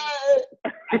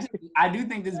fucking I do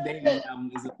think this Baby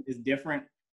album is different.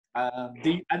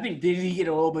 Did he get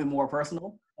a little bit more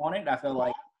personal on it? I feel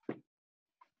like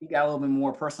he got a little bit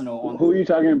more personal on. Who are you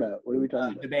talking about? What are we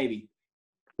talking about? The Baby.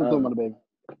 I'm talking about The Baby.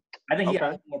 I think he got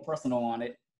a little more personal on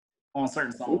it, on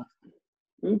certain songs.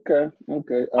 Okay.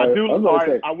 I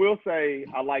will say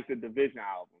I like the Division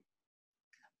album.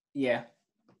 Yeah.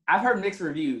 I've heard mixed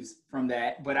reviews from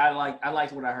that, but I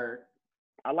liked what I heard.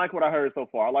 I like what I heard so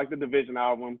far. I like the Division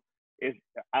album.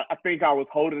 I think I was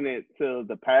holding it to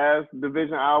the past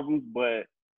Division albums, but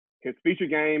his feature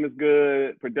game is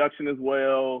good, production as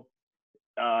well.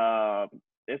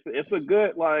 It's a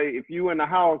good, like, if you in the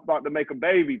house about to make a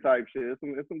baby type shit.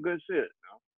 It's some good shit.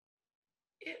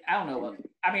 I don't know.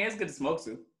 I mean, it's good to smoke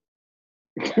too.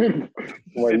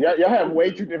 Well, y'all have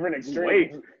way too different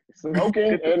extremes.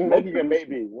 Smoking and making a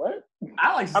baby. What?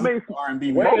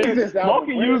 R&B.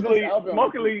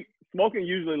 Smoking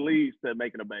usually leads to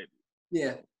making a baby.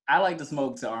 Yeah, I like to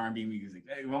smoke to R&B music.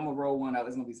 If I'm gonna roll one up,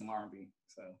 it's gonna be some R&B.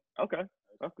 So okay,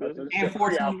 that's good. And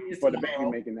 420 is for the baby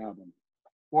making album.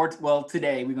 Well,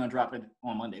 today we're gonna drop it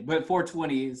on Monday, but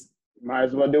 420 is. Might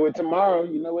as well do it tomorrow.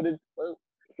 You know what it? Do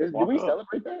we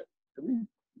celebrate that? Do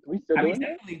we still doing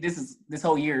that? Technically, this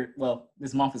whole year. Well,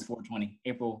 this month is 420,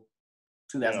 April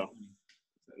 2020.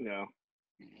 Yeah.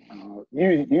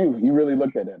 You really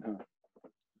looked at that, huh?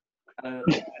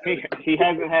 He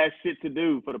hasn't had shit to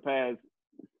do for the past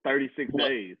 36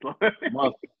 days.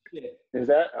 Is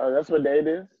that? That's what day it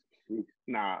is?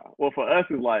 Nah. Well, for us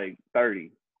it's like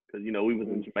 30, because we was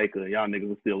in Jamaica and y'all niggas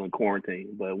was still in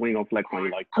quarantine. But we ain't gonna flex on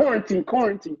you like quarantine.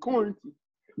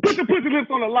 Put your pussy lips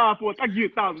on the line for us. I give you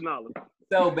 $1,000.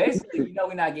 So basically,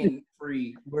 we're not getting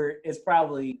free. It's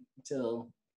probably till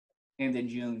end of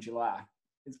June, July.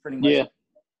 It's pretty much. Yeah.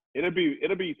 It'll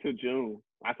be till June.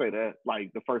 I say that,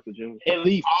 like the 1st of June. At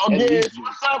least. August.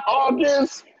 What's up,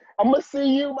 August? I'm gonna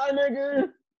see you, my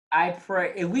nigga. I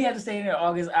pray. If we had to stay in there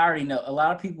August, I already know a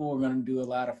lot of people are gonna do a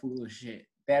lot of foolish shit.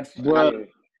 That's boy.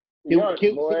 I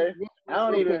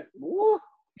don't even.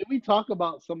 Can we talk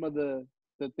about some of the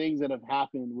things that have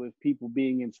happened with people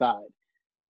being inside?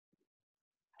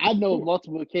 I know on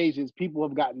multiple occasions people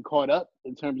have gotten caught up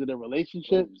in terms of their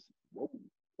relationships.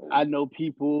 I know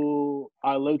people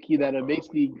are low-key that are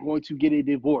basically going to get a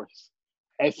divorce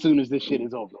as soon as this shit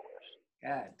is over with.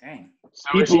 God dang.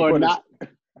 People are not.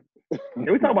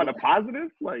 Can we talk about the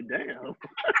positives? Like, damn.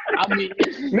 I mean,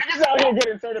 niggas out here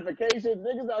getting certifications.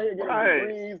 Niggas out here getting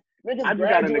degrees. Niggas I just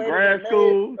got into grad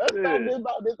school. Let's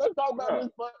talk about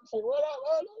this fuck shit. What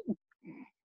up?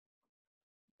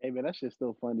 Hey, man, that shit's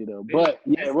still funny, though. But,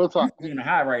 yeah, we'll talk. You're in a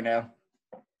high right now.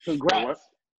 Congrats.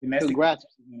 Congrats.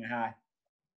 In a high.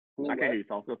 I can't hear you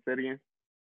talk. So say it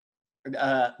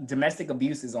again. Domestic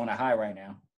abuse is on a high right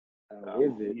now.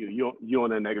 Is it? You on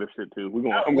that negative shit too.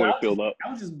 I'm going to fill up. I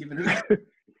was just giving it.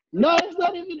 No, it's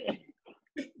not even.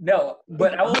 No,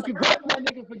 but I was. Congrats, my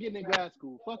nigga, for getting in grad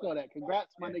school. Fuck all that.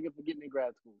 Congrats, my nigga, for getting in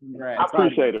grad school. Right. I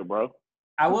appreciate it, bro.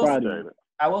 I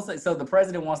will say. So the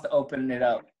president wants to open it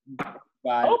up.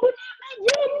 Open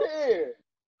it there.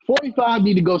 45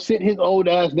 need to go sit his old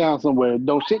ass down somewhere.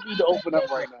 Don't shit need to open up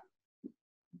right now.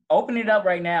 Opening it up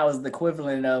right now is the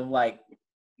equivalent of like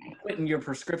quitting your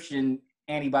prescription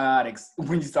antibiotics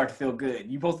when you start to feel good.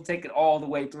 You're supposed to take it all the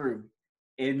way through.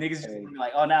 And niggas just be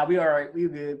like, oh, nah, we all right, we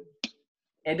good.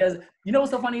 It does. You know what's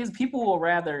so funny is people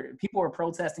are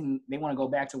protesting, they want to go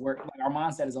back to work. Like our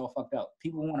mindset is all fucked up.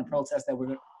 People want to protest that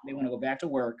they want to go back to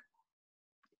work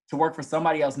for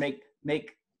somebody else, make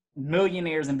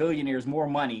millionaires and billionaires more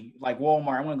money, like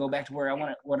Walmart. I want to go back to work. I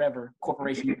want to, whatever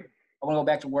corporation, I want to go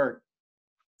back to work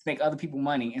to make other people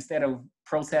money instead of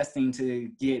protesting to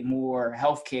get more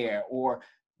health care or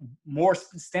more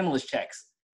stimulus checks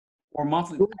or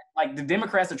monthly. Like the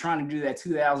Democrats are trying to do that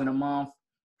 $2,000 a month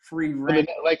free rent.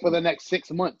 For the next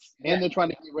 6 months. Yeah. And they're trying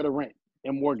to get rid of rent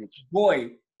and mortgage.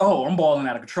 Boy, I'm balling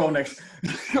out of control next.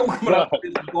 You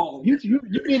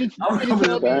mean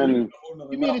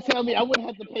to tell me I wouldn't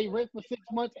have to pay rent for 6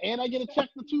 months and I get a check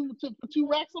for two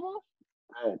racks a month?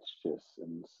 That's just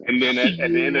insane. And then at the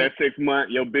end of that 6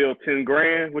 months, your bill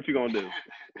 $10,000. What you gonna do?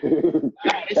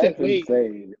 That's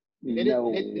insane.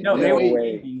 No, they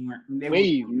waive.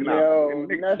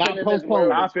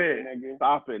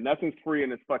 Stop it. Nothing's free in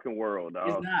this fucking world,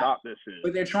 dog. Stop this shit.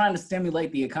 But they're trying to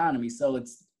stimulate the economy, so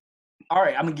it's all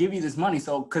right. I'm gonna give you this money,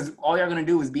 so because all you're gonna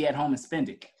do is be at home and spend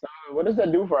it. So what does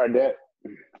that do for our debt?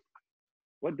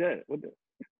 What debt?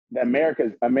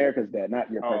 America's debt,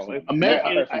 not your personal.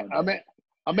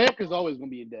 America's always gonna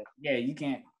be in debt. Yeah, you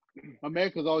can't.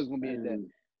 America's always gonna be in debt.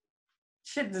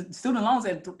 Shit, the student loans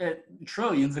at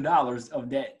trillions of dollars of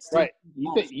debt. Right.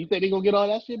 You think they're gonna get all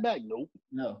that shit back? Nope.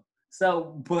 No.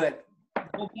 So, but the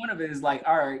whole point of it is like,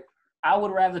 all right, I would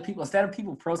rather people, instead of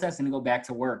people protesting to go back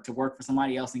to work for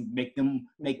somebody else and make the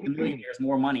millionaires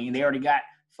more money, and they already got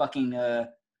fucking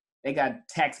they got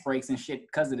tax breaks and shit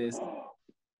because of this.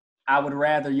 I would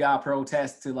rather y'all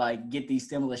protest to like get these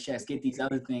stimulus checks, get these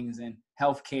other things and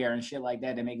healthcare and shit like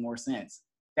that make more sense.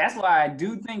 That's why I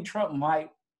do think Trump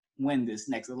might win this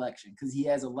next election because he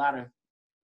has a lot of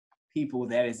people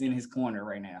that is in his corner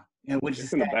right now, and which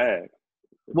is in the bag.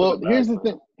 Well, here's the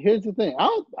thing. I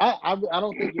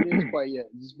don't think it is quite yet,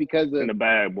 just because of in the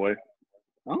bag, boy.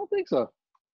 I don't think so.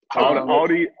 All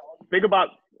the think about.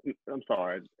 I'm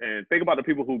sorry, and think about the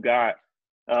people who got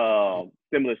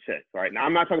stimulus checks. Right now,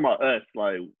 I'm not talking about us,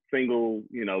 like single,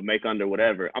 make under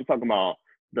whatever. I'm talking about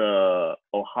the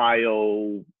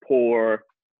Ohio poor,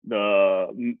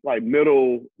 the like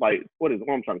middle, like what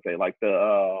I'm trying to say, like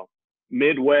the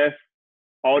Midwest.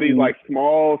 All these like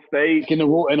small states in the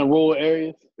rural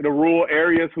areas. The rural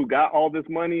areas who got all this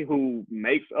money, who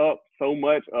makes up so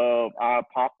much of our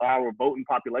voting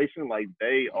population, like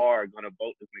they are gonna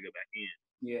vote this nigga back in.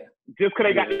 Yeah. Just because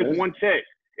they got this one check.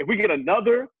 If we get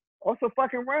another, it's a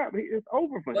fucking wrap. It's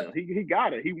over for him. He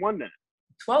got it. He won that.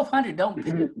 1,200 don't do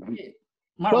shit.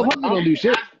 1,200 don't do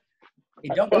shit.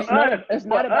 It's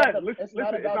not about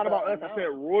us. I said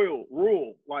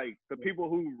rural. Like the people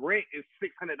who rent is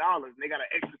 $600 and they got an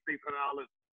extra $600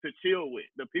 to chill with.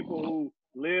 The people who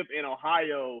live in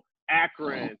Ohio,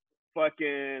 Akron,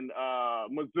 fucking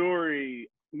Missouri,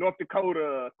 North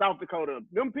Dakota, South Dakota,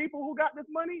 them people who got this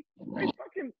money, they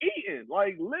fucking eating,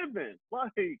 like living,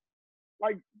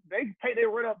 like they pay their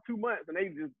rent up 2 months and they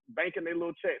just banking their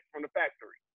little checks from the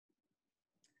factory.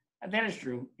 That is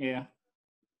true. Yeah.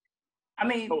 I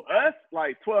mean, so us,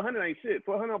 like 1,200 ain't shit.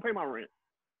 1,200 don't pay my rent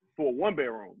for a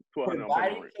 1-bedroom. 1,200 don't pay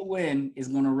my rent. To win is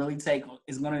going to really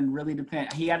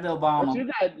depend. He got the Obama.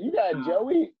 But you got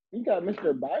Joey. You got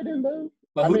Mr. Biden though.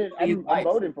 But I'm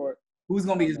voting for it. Who's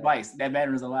going to be his vice? That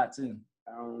matters a lot too.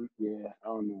 I don't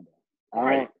know that.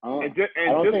 Right. I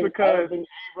don't think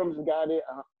Abrams got it.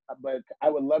 But I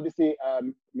would love to see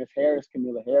Miss Harris,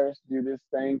 Kamala Harris, do this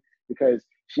thing because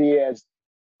she has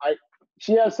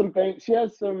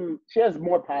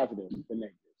more positives than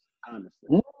negatives,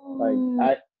 honestly.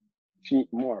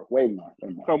 Way more.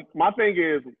 So my thing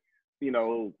is,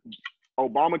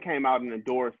 Obama came out and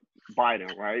endorsed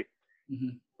Biden, right?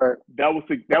 Mm-hmm. That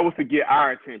was to get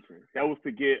our attention. That was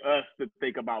to get us to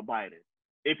think about Biden.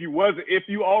 If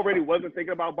you already wasn't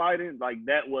thinking about Biden, like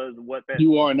that was what that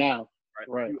you are now.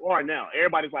 Right. You are now.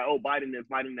 Everybody's like, oh, Biden this,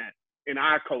 Biden that in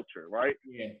our culture, right?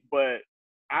 Yeah. But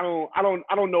I don't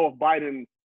know if Biden's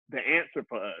the answer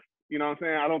for us. You know what I'm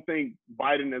saying? I don't think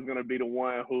Biden is gonna be the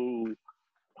one who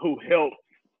helps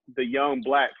the young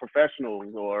black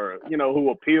professionals or, who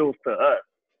appeals to us.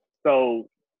 So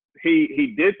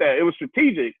he did that. It was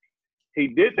strategic. He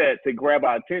did that to grab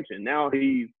our attention. Now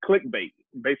he's clickbait,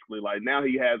 basically. Like now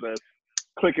he has us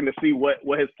clicking to see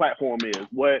what his platform is,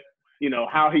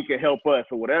 how he can help us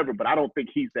or whatever. But I don't think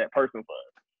he's that person for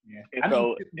us. Yeah.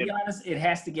 To be honest, it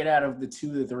has to get out of the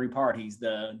 2 to 3 parties,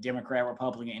 the Democrat,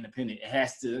 Republican, Independent. It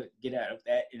has to get out of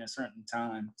that in a certain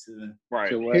time to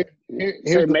right. So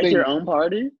here's make your own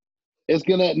party? It's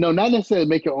not necessarily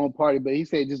make your own party, but he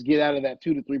said just get out of that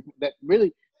 2 to 3. That really,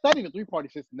 it's not even 3-party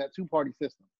system. That 2-party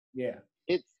system. Yeah,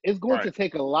 it's going to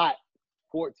take a lot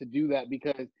for it to do that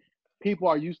because people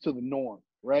are used to the norm,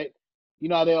 right? You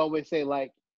know how they always say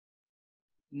like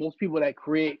most people that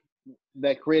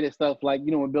created stuff like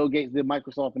when Bill Gates did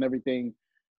Microsoft and everything,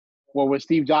 or when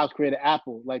Steve Jobs created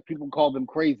Apple, like people called them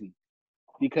crazy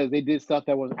because they did stuff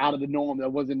that was out of the norm,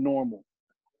 that wasn't normal.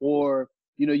 Or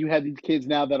you have these kids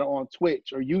now that are on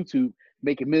Twitch or YouTube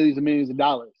making millions and millions of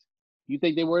dollars. You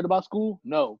think they're worried about school?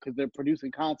 No, because they're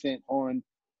producing content on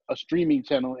a streaming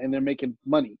channel and they're making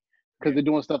money because they're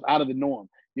doing stuff out of the norm.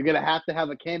 You're going to have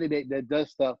a candidate that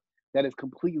does stuff that is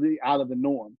completely out of the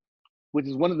norm, which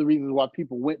is one of the reasons why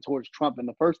people went towards Trump in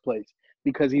the first place,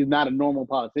 because he's not a normal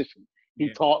politician. He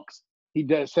talks,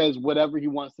 says whatever he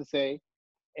wants to say,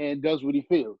 and does what he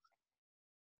feels.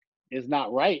 It's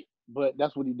not right, but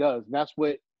that's what he does. And that's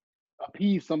what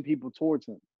appeased some people towards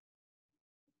him.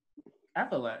 I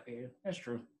feel like that's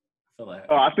true. I feel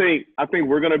like I think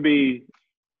we're gonna be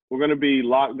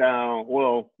locked down.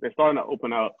 Well, they're starting to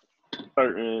open up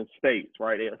certain states,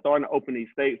 right? They're starting to open these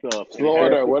states up.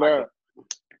 Florida, what up?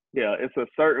 Yeah, it's a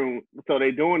certain. So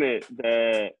they're doing it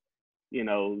that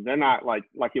they're not like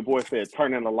your boy said,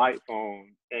 turning the lights on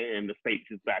and the states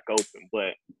is back open,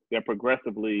 but they're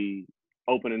progressively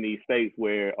opening these states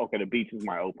where the beaches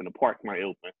might open, the parks might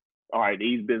open. All right,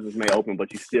 these businesses may open,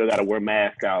 but you still got to wear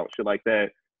masks out, shit like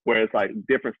that. Where it's like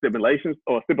different stipulations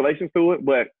to it,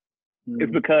 but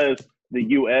it's because the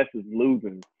U.S. is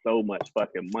losing so much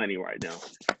fucking money right now,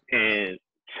 and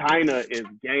China is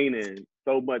gaining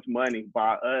so much money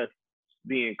by us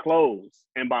being closed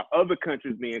and by other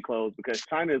countries being closed because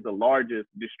China is the largest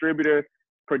distributor,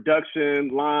 production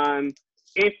line,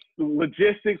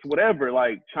 logistics, whatever.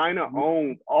 Like China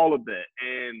owns all of that,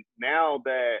 and now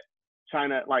that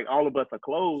China, like all of us are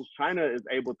closed, China is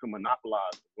able to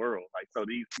monopolize the world. Like, so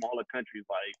these smaller countries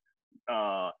like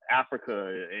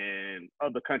Africa and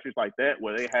other countries like that,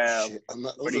 where they have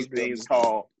these things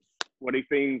called,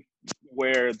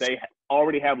 where they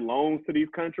already have loans to these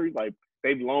countries, like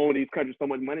they've loaned these countries so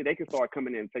much money, they can start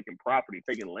coming in and taking property,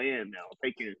 taking land now,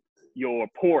 taking your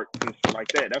ports and shit like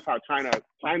that. That's how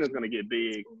China's gonna get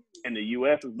big, and the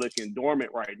U.S. is looking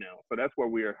dormant right now. So that's where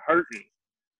we're hurting,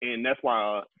 and that's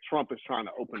why Trump is trying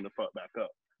to open the fuck back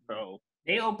up. So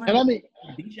they opened the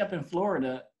beach up in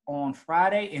Florida on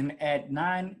Friday, and at 8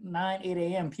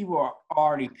 a.m. people are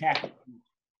already packing.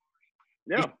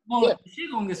 Yeah,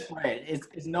 shit's gonna get spread.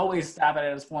 It's no way to stop it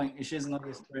at this point. It's just gonna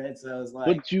get spread. So it's like,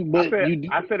 I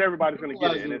said everybody's gonna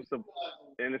get it, and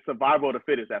it's survival of the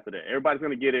fittest after that. Everybody's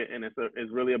gonna get it, and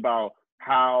it's really about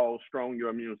how strong your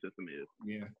immune system is.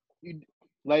 Yeah.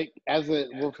 Like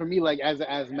for me, like as an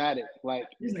asthmatic, like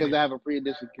because I have a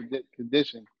pre-existing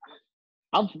condition,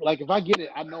 I'm like if I get it,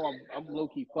 I know I'm low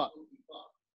key fucked.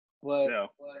 But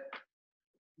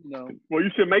you know, well,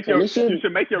 you should make your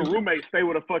roommate stay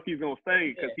where the fuck he's gonna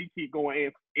stay, because he keep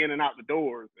going in and out the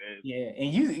doors.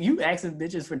 And you asking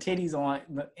bitches for titties on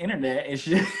the internet and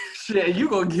shit, you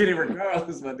gonna get it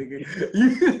regardless, my nigga.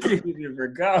 You get it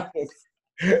regardless.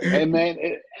 Hey man,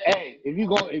 if you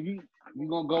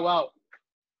gonna go out.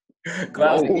 Go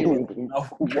out looking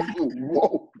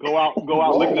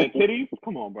at titties.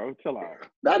 Come on, bro, chill out.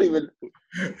 Not even.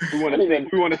 We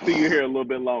want to see you here a little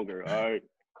bit longer.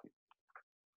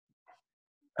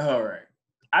 All right.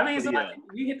 I mean, I think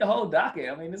we hit the whole docket.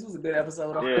 I mean, this was a good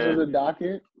episode. This was a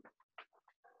docket.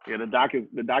 Yeah, the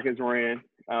docket's ran.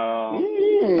 Oh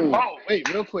wait,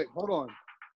 real quick, hold on,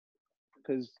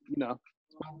 because can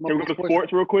we go to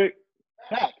sports real quick?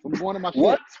 Facts. I'm going to my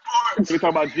what shit. Can we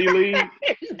talk about G League?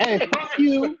 Hey, fuck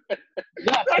you.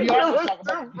 Yeah, we all gonna talk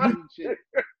about the G League shit.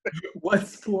 What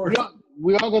sport?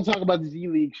 We all gonna talk about the G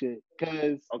League shit,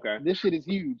 because this shit is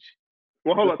huge.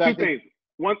 Well, hold on, two things.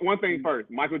 One thing first.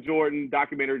 Michael Jordan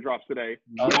documentary drops today.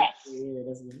 Yes.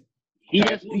 He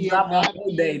dropped on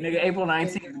Gold Day, nigga. April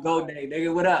 19th, Gold Day,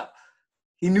 nigga. What up?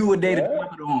 He knew what day to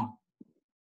drop it on.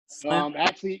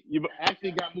 Actually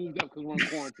got moved up because we're in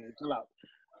quarantine. Chill out.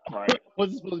 Right.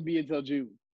 Wasn't supposed to be until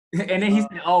June. And then he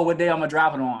said, "Oh, what day I'm gonna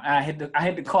drop it on?" And I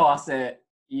hit the call. I said,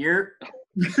 "You're."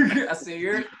 I said,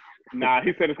 "You're." Nah,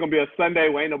 he said it's gonna be a Sunday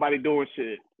where ain't nobody doing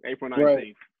shit. April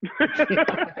 19th.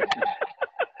 Right.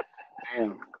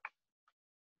 Damn.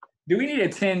 Do we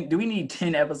need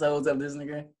 10 episodes of this,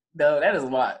 nigga? No, that is a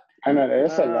lot. I know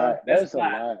that's a lot. That's a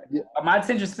lot. Yeah. My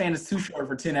attention span is too short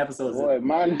for 10 episodes. Boy,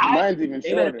 mine's even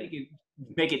shorter.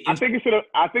 Make it. I think it should have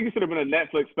been a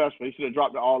Netflix special. He should have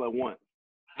dropped it all at once.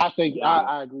 I think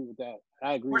I agree with that.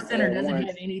 I agree. SportsCenter doesn't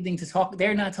have anything to talk.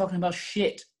 They're not talking about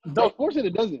shit. No,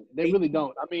 SportsCenter doesn't. They really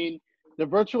don't. I mean, the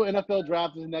virtual NFL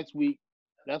draft is next week.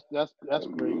 That's great.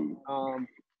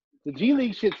 The G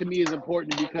League shit to me is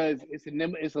important because it's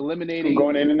eliminating. I'm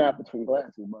going in and out between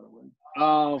glasses, by the way.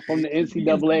 From the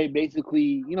NCAA,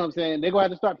 basically, you know what I'm saying? They're gonna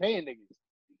have to start paying niggas.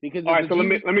 Because all right, so let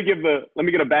me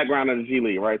get a background of the G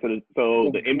League, right? So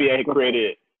the NBA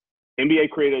created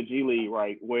a G League,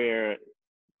 right, where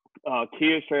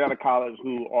kids straight out of college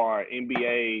who are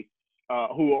NBA,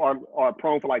 who are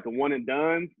prone for like the one and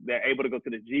done, they're able to go to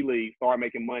the G League, start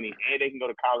making money, and they can go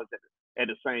to college at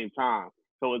the same time.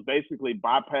 So it's basically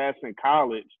bypassing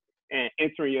college and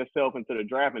entering yourself into the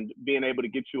draft and being able to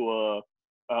get you a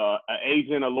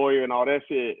agent, a lawyer, and all that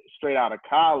shit straight out of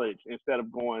college instead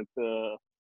of going to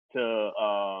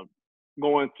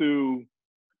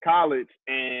college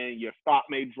and your stock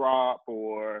may drop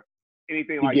or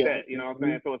anything like that. You know what I'm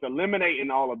saying? So it's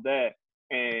eliminating all of that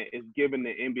and it's giving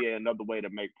the NBA another way to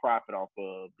make profit off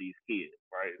of these kids,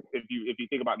 right? If you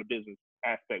think about the business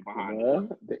aspect behind it,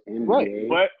 the NBA.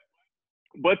 Right.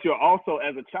 But you're also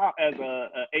as a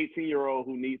 18-year-old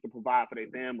who needs to provide for their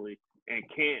family and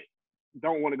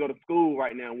don't want to go to school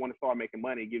right now and want to start making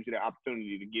money, it gives you the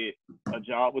opportunity to get a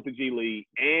job with the G League,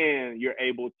 and you're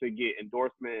able to get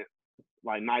endorsements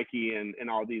like Nike and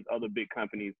all these other big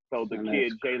companies. So the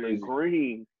kid Jalen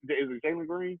Green, is it Jalen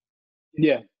Green?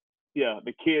 Yeah. Yeah,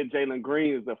 the kid Jalen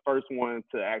Green is the first one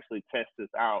to actually test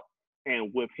this out,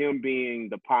 and with him being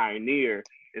the pioneer,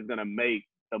 is gonna make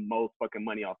the most fucking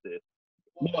money off this.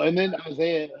 Well, and then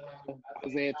Isaiah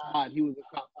Todd, he was a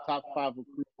top 5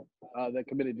 recruit that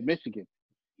committed to Michigan.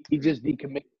 He just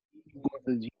decommitted to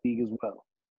the G League as well.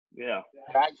 Yeah.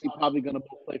 They're actually probably going to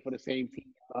play for the same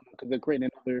team because they're creating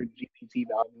another G League team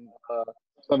out in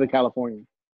Southern California.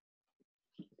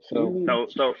 So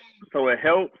it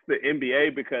helps the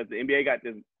NBA because the NBA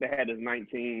they had this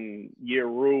 19-year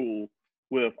rule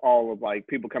with all of like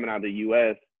people coming out of the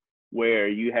U.S. where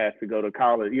you had to go to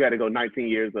college. You had to go 19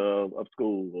 years of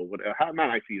school or whatever. Not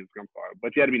 19 years, I'm sorry,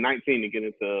 but you had to be 19 to get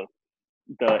into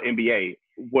the NBA.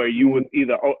 Where you would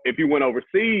either, if you went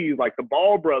overseas, like the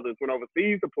Ball brothers went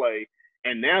overseas to play,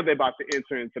 and now they're about to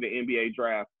enter into the NBA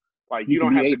draft. Like you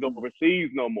don't have to go overseas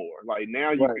no more. Like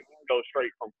now you can go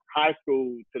straight from high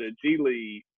school to the G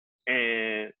League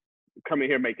and come in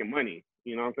here making money.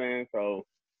 You know what I'm saying? So,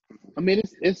 I mean,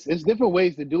 it's different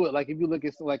ways to do it. Like if you look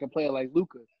at like a player like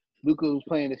Luka was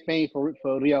playing in Spain for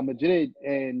Real Madrid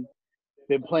and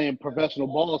been playing professional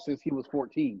ball since he was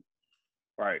 14.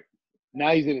 Right.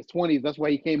 Now he's in his 20s. That's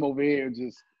why he came over here and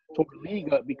just tore the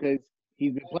league up because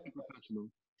he's been playing professional.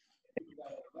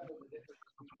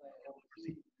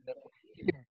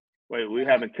 Wait, we're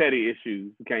having Teddy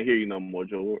issues. We can't hear you no more,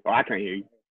 Joe. Oh, I can't hear you.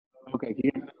 Okay, can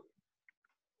you hear me?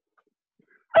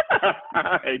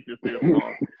 I hate this thing.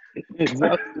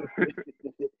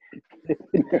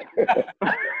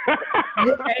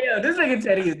 Hey, yo, this nigga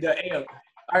Teddy is done. Hey, yo.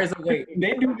 All right, so wait.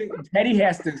 Teddy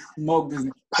has to smoke this.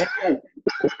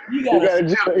 He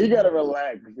gotta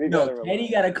relax. Teddy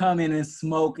gotta come in and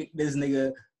smoke this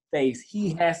nigga face.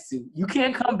 He has to. You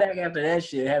can't come back after that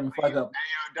shit having fuck up.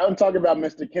 Hey, yo, don't talk about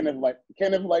Mr. Kenneth like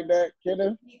that.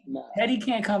 Kenneth? Nah. Teddy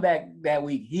can't come back that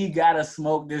week. He gotta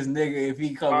smoke this nigga if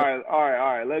he comes. All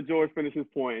right. Let George finish his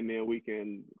point and then we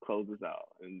can close this out.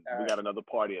 And we got another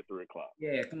party at 3:00.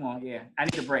 Yeah, come on. Yeah, I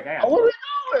need a break. Where we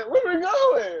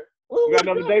going? We got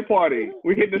another day party.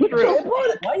 We hit the strip.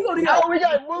 Why you going to we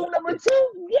got move number 2.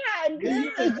 God damn,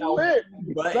 it's lit.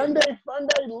 Sunday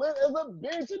lit as a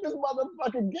bitch in this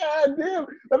motherfucking goddamn.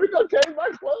 Let me go change my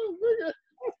clothes, nigga.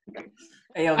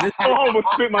 Hey, yo, I almost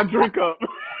spit my drink up.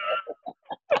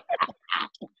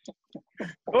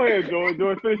 Go ahead, George.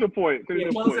 Finish your point. So we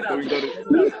can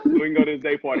go to this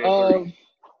day party at 3.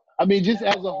 I mean, just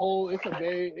as a whole, it's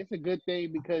a good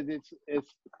thing because it's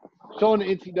showing the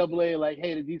NCAA like,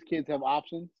 hey, that these kids have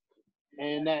options,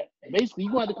 and that basically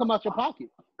you want to come out your pocket.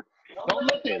 Don't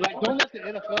let the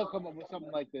NFL come up with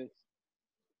something like this.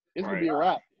 It's gonna be a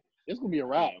wrap. It's gonna be a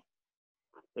wrap.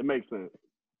 It makes sense.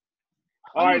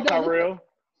 All right, Tyrell.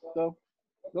 So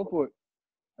go for it.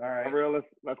 All right, Tyrell.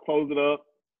 Let's close it up.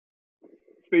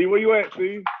 Steve, where you at,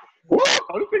 Steve? Hey,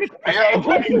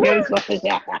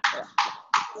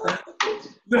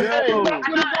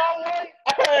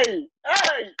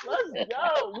 let's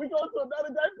go. We go to another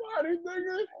day party,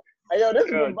 nigga. Hey, yo, this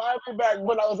is remind me back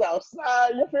when I was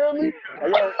outside. You feel me? Hey,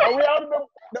 yo, are we out in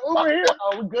the Uber here?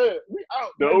 Oh, we good. We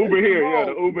out. The Uber here,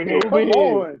 the Uber here. Come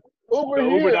on. Uber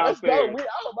here. Let's go. We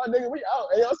out, my nigga. We out.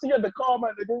 Hey, I'll see you at the car, my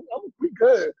nigga. We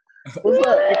good. What's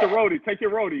up? Take your roadie. Take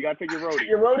your roadie. You gotta take your roadie. Take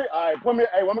your roadie? All right, put me.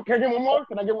 Hey, can I get one more?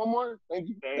 Can I get one more? Thank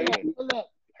you. Thank you.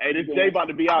 Hey, this Jay about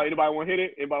to be out. Anybody want to hit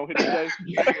it? Anybody want to hit the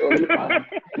Jay?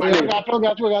 Got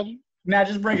you. Nah,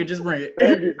 just bring it.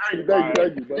 Thank you.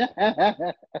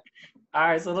 All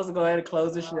right, so let's go ahead and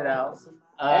close this shit out.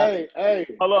 Hey.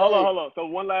 Hold on. So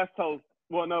one last toast.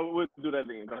 Well, no, we'll do that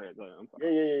then. Go ahead. I'm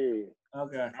sorry. Yeah.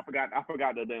 Okay. I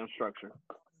forgot the damn structure.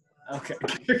 Okay.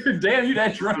 Damn, you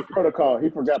that drunk. Protocol. He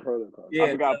forgot protocol. Yeah,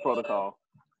 I forgot protocol.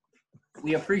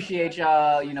 We appreciate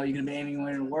y'all. You know, you can be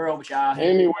anywhere in the world, but y'all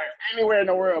anywhere in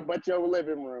the world but your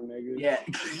living room, nigga. Yeah.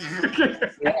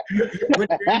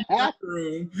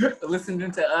 Room,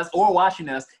 listening to us or watching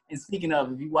us. And speaking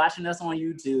of, if you're watching us on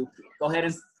YouTube, go ahead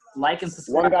and like and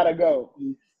subscribe. One gotta go.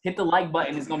 Hit the like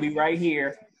button. It's gonna be right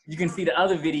here. You can see the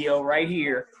other video right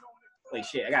here. Wait,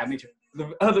 shit, I gotta mention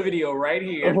the other video right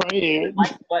here. Right here. The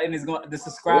like button is going to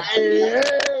subscribe. Yeah,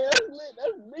 that's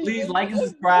me. Please like and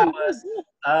subscribe us.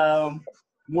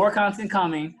 More content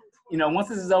coming. You know, once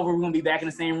this is over, we're gonna be back in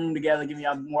the same room together, giving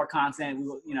y'all more content. We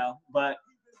will,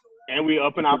 and we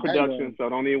upping our production, so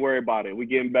don't even worry about it. We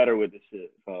getting better with this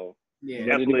shit. So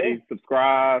definitely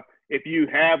subscribe. If you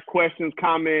have questions,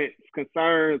 comments,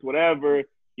 concerns, whatever,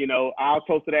 I'll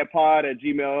toast to that pod at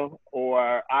Gmail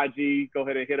or IG. Go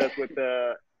ahead and hit us with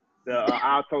the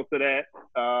I'll toast to that.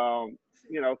 So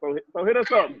hit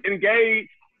us up. Engage.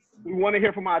 We want to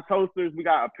hear from our toasters. We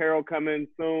got apparel coming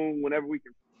soon. Whenever we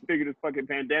can figure this fucking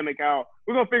pandemic out,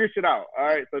 we're gonna figure shit out. All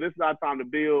right. So this is our time to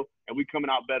build, and we coming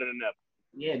out better than ever.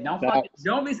 Yeah.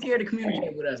 Don't be scared to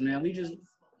communicate with us, man. We just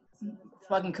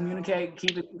fucking communicate.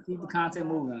 Keep the content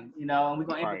moving. And we're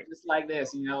gonna end it just like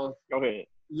this. Go ahead.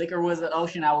 Liquor was the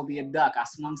ocean. I will be a duck. I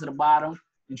swung to the bottom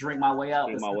and drink my way up.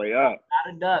 Drink my way up.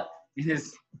 Not a duck. And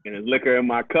there's liquor in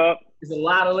my cup. There's a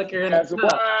lot of liquor in the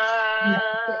cup.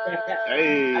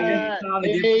 Hey.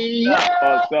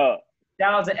 What's up?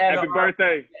 Shout out to Evan. Happy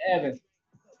birthday. Evan.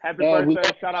 Happy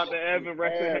birthday. Shout out to Evan.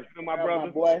 Rest in peace to my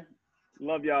brother. Boy.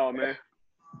 Love y'all, man.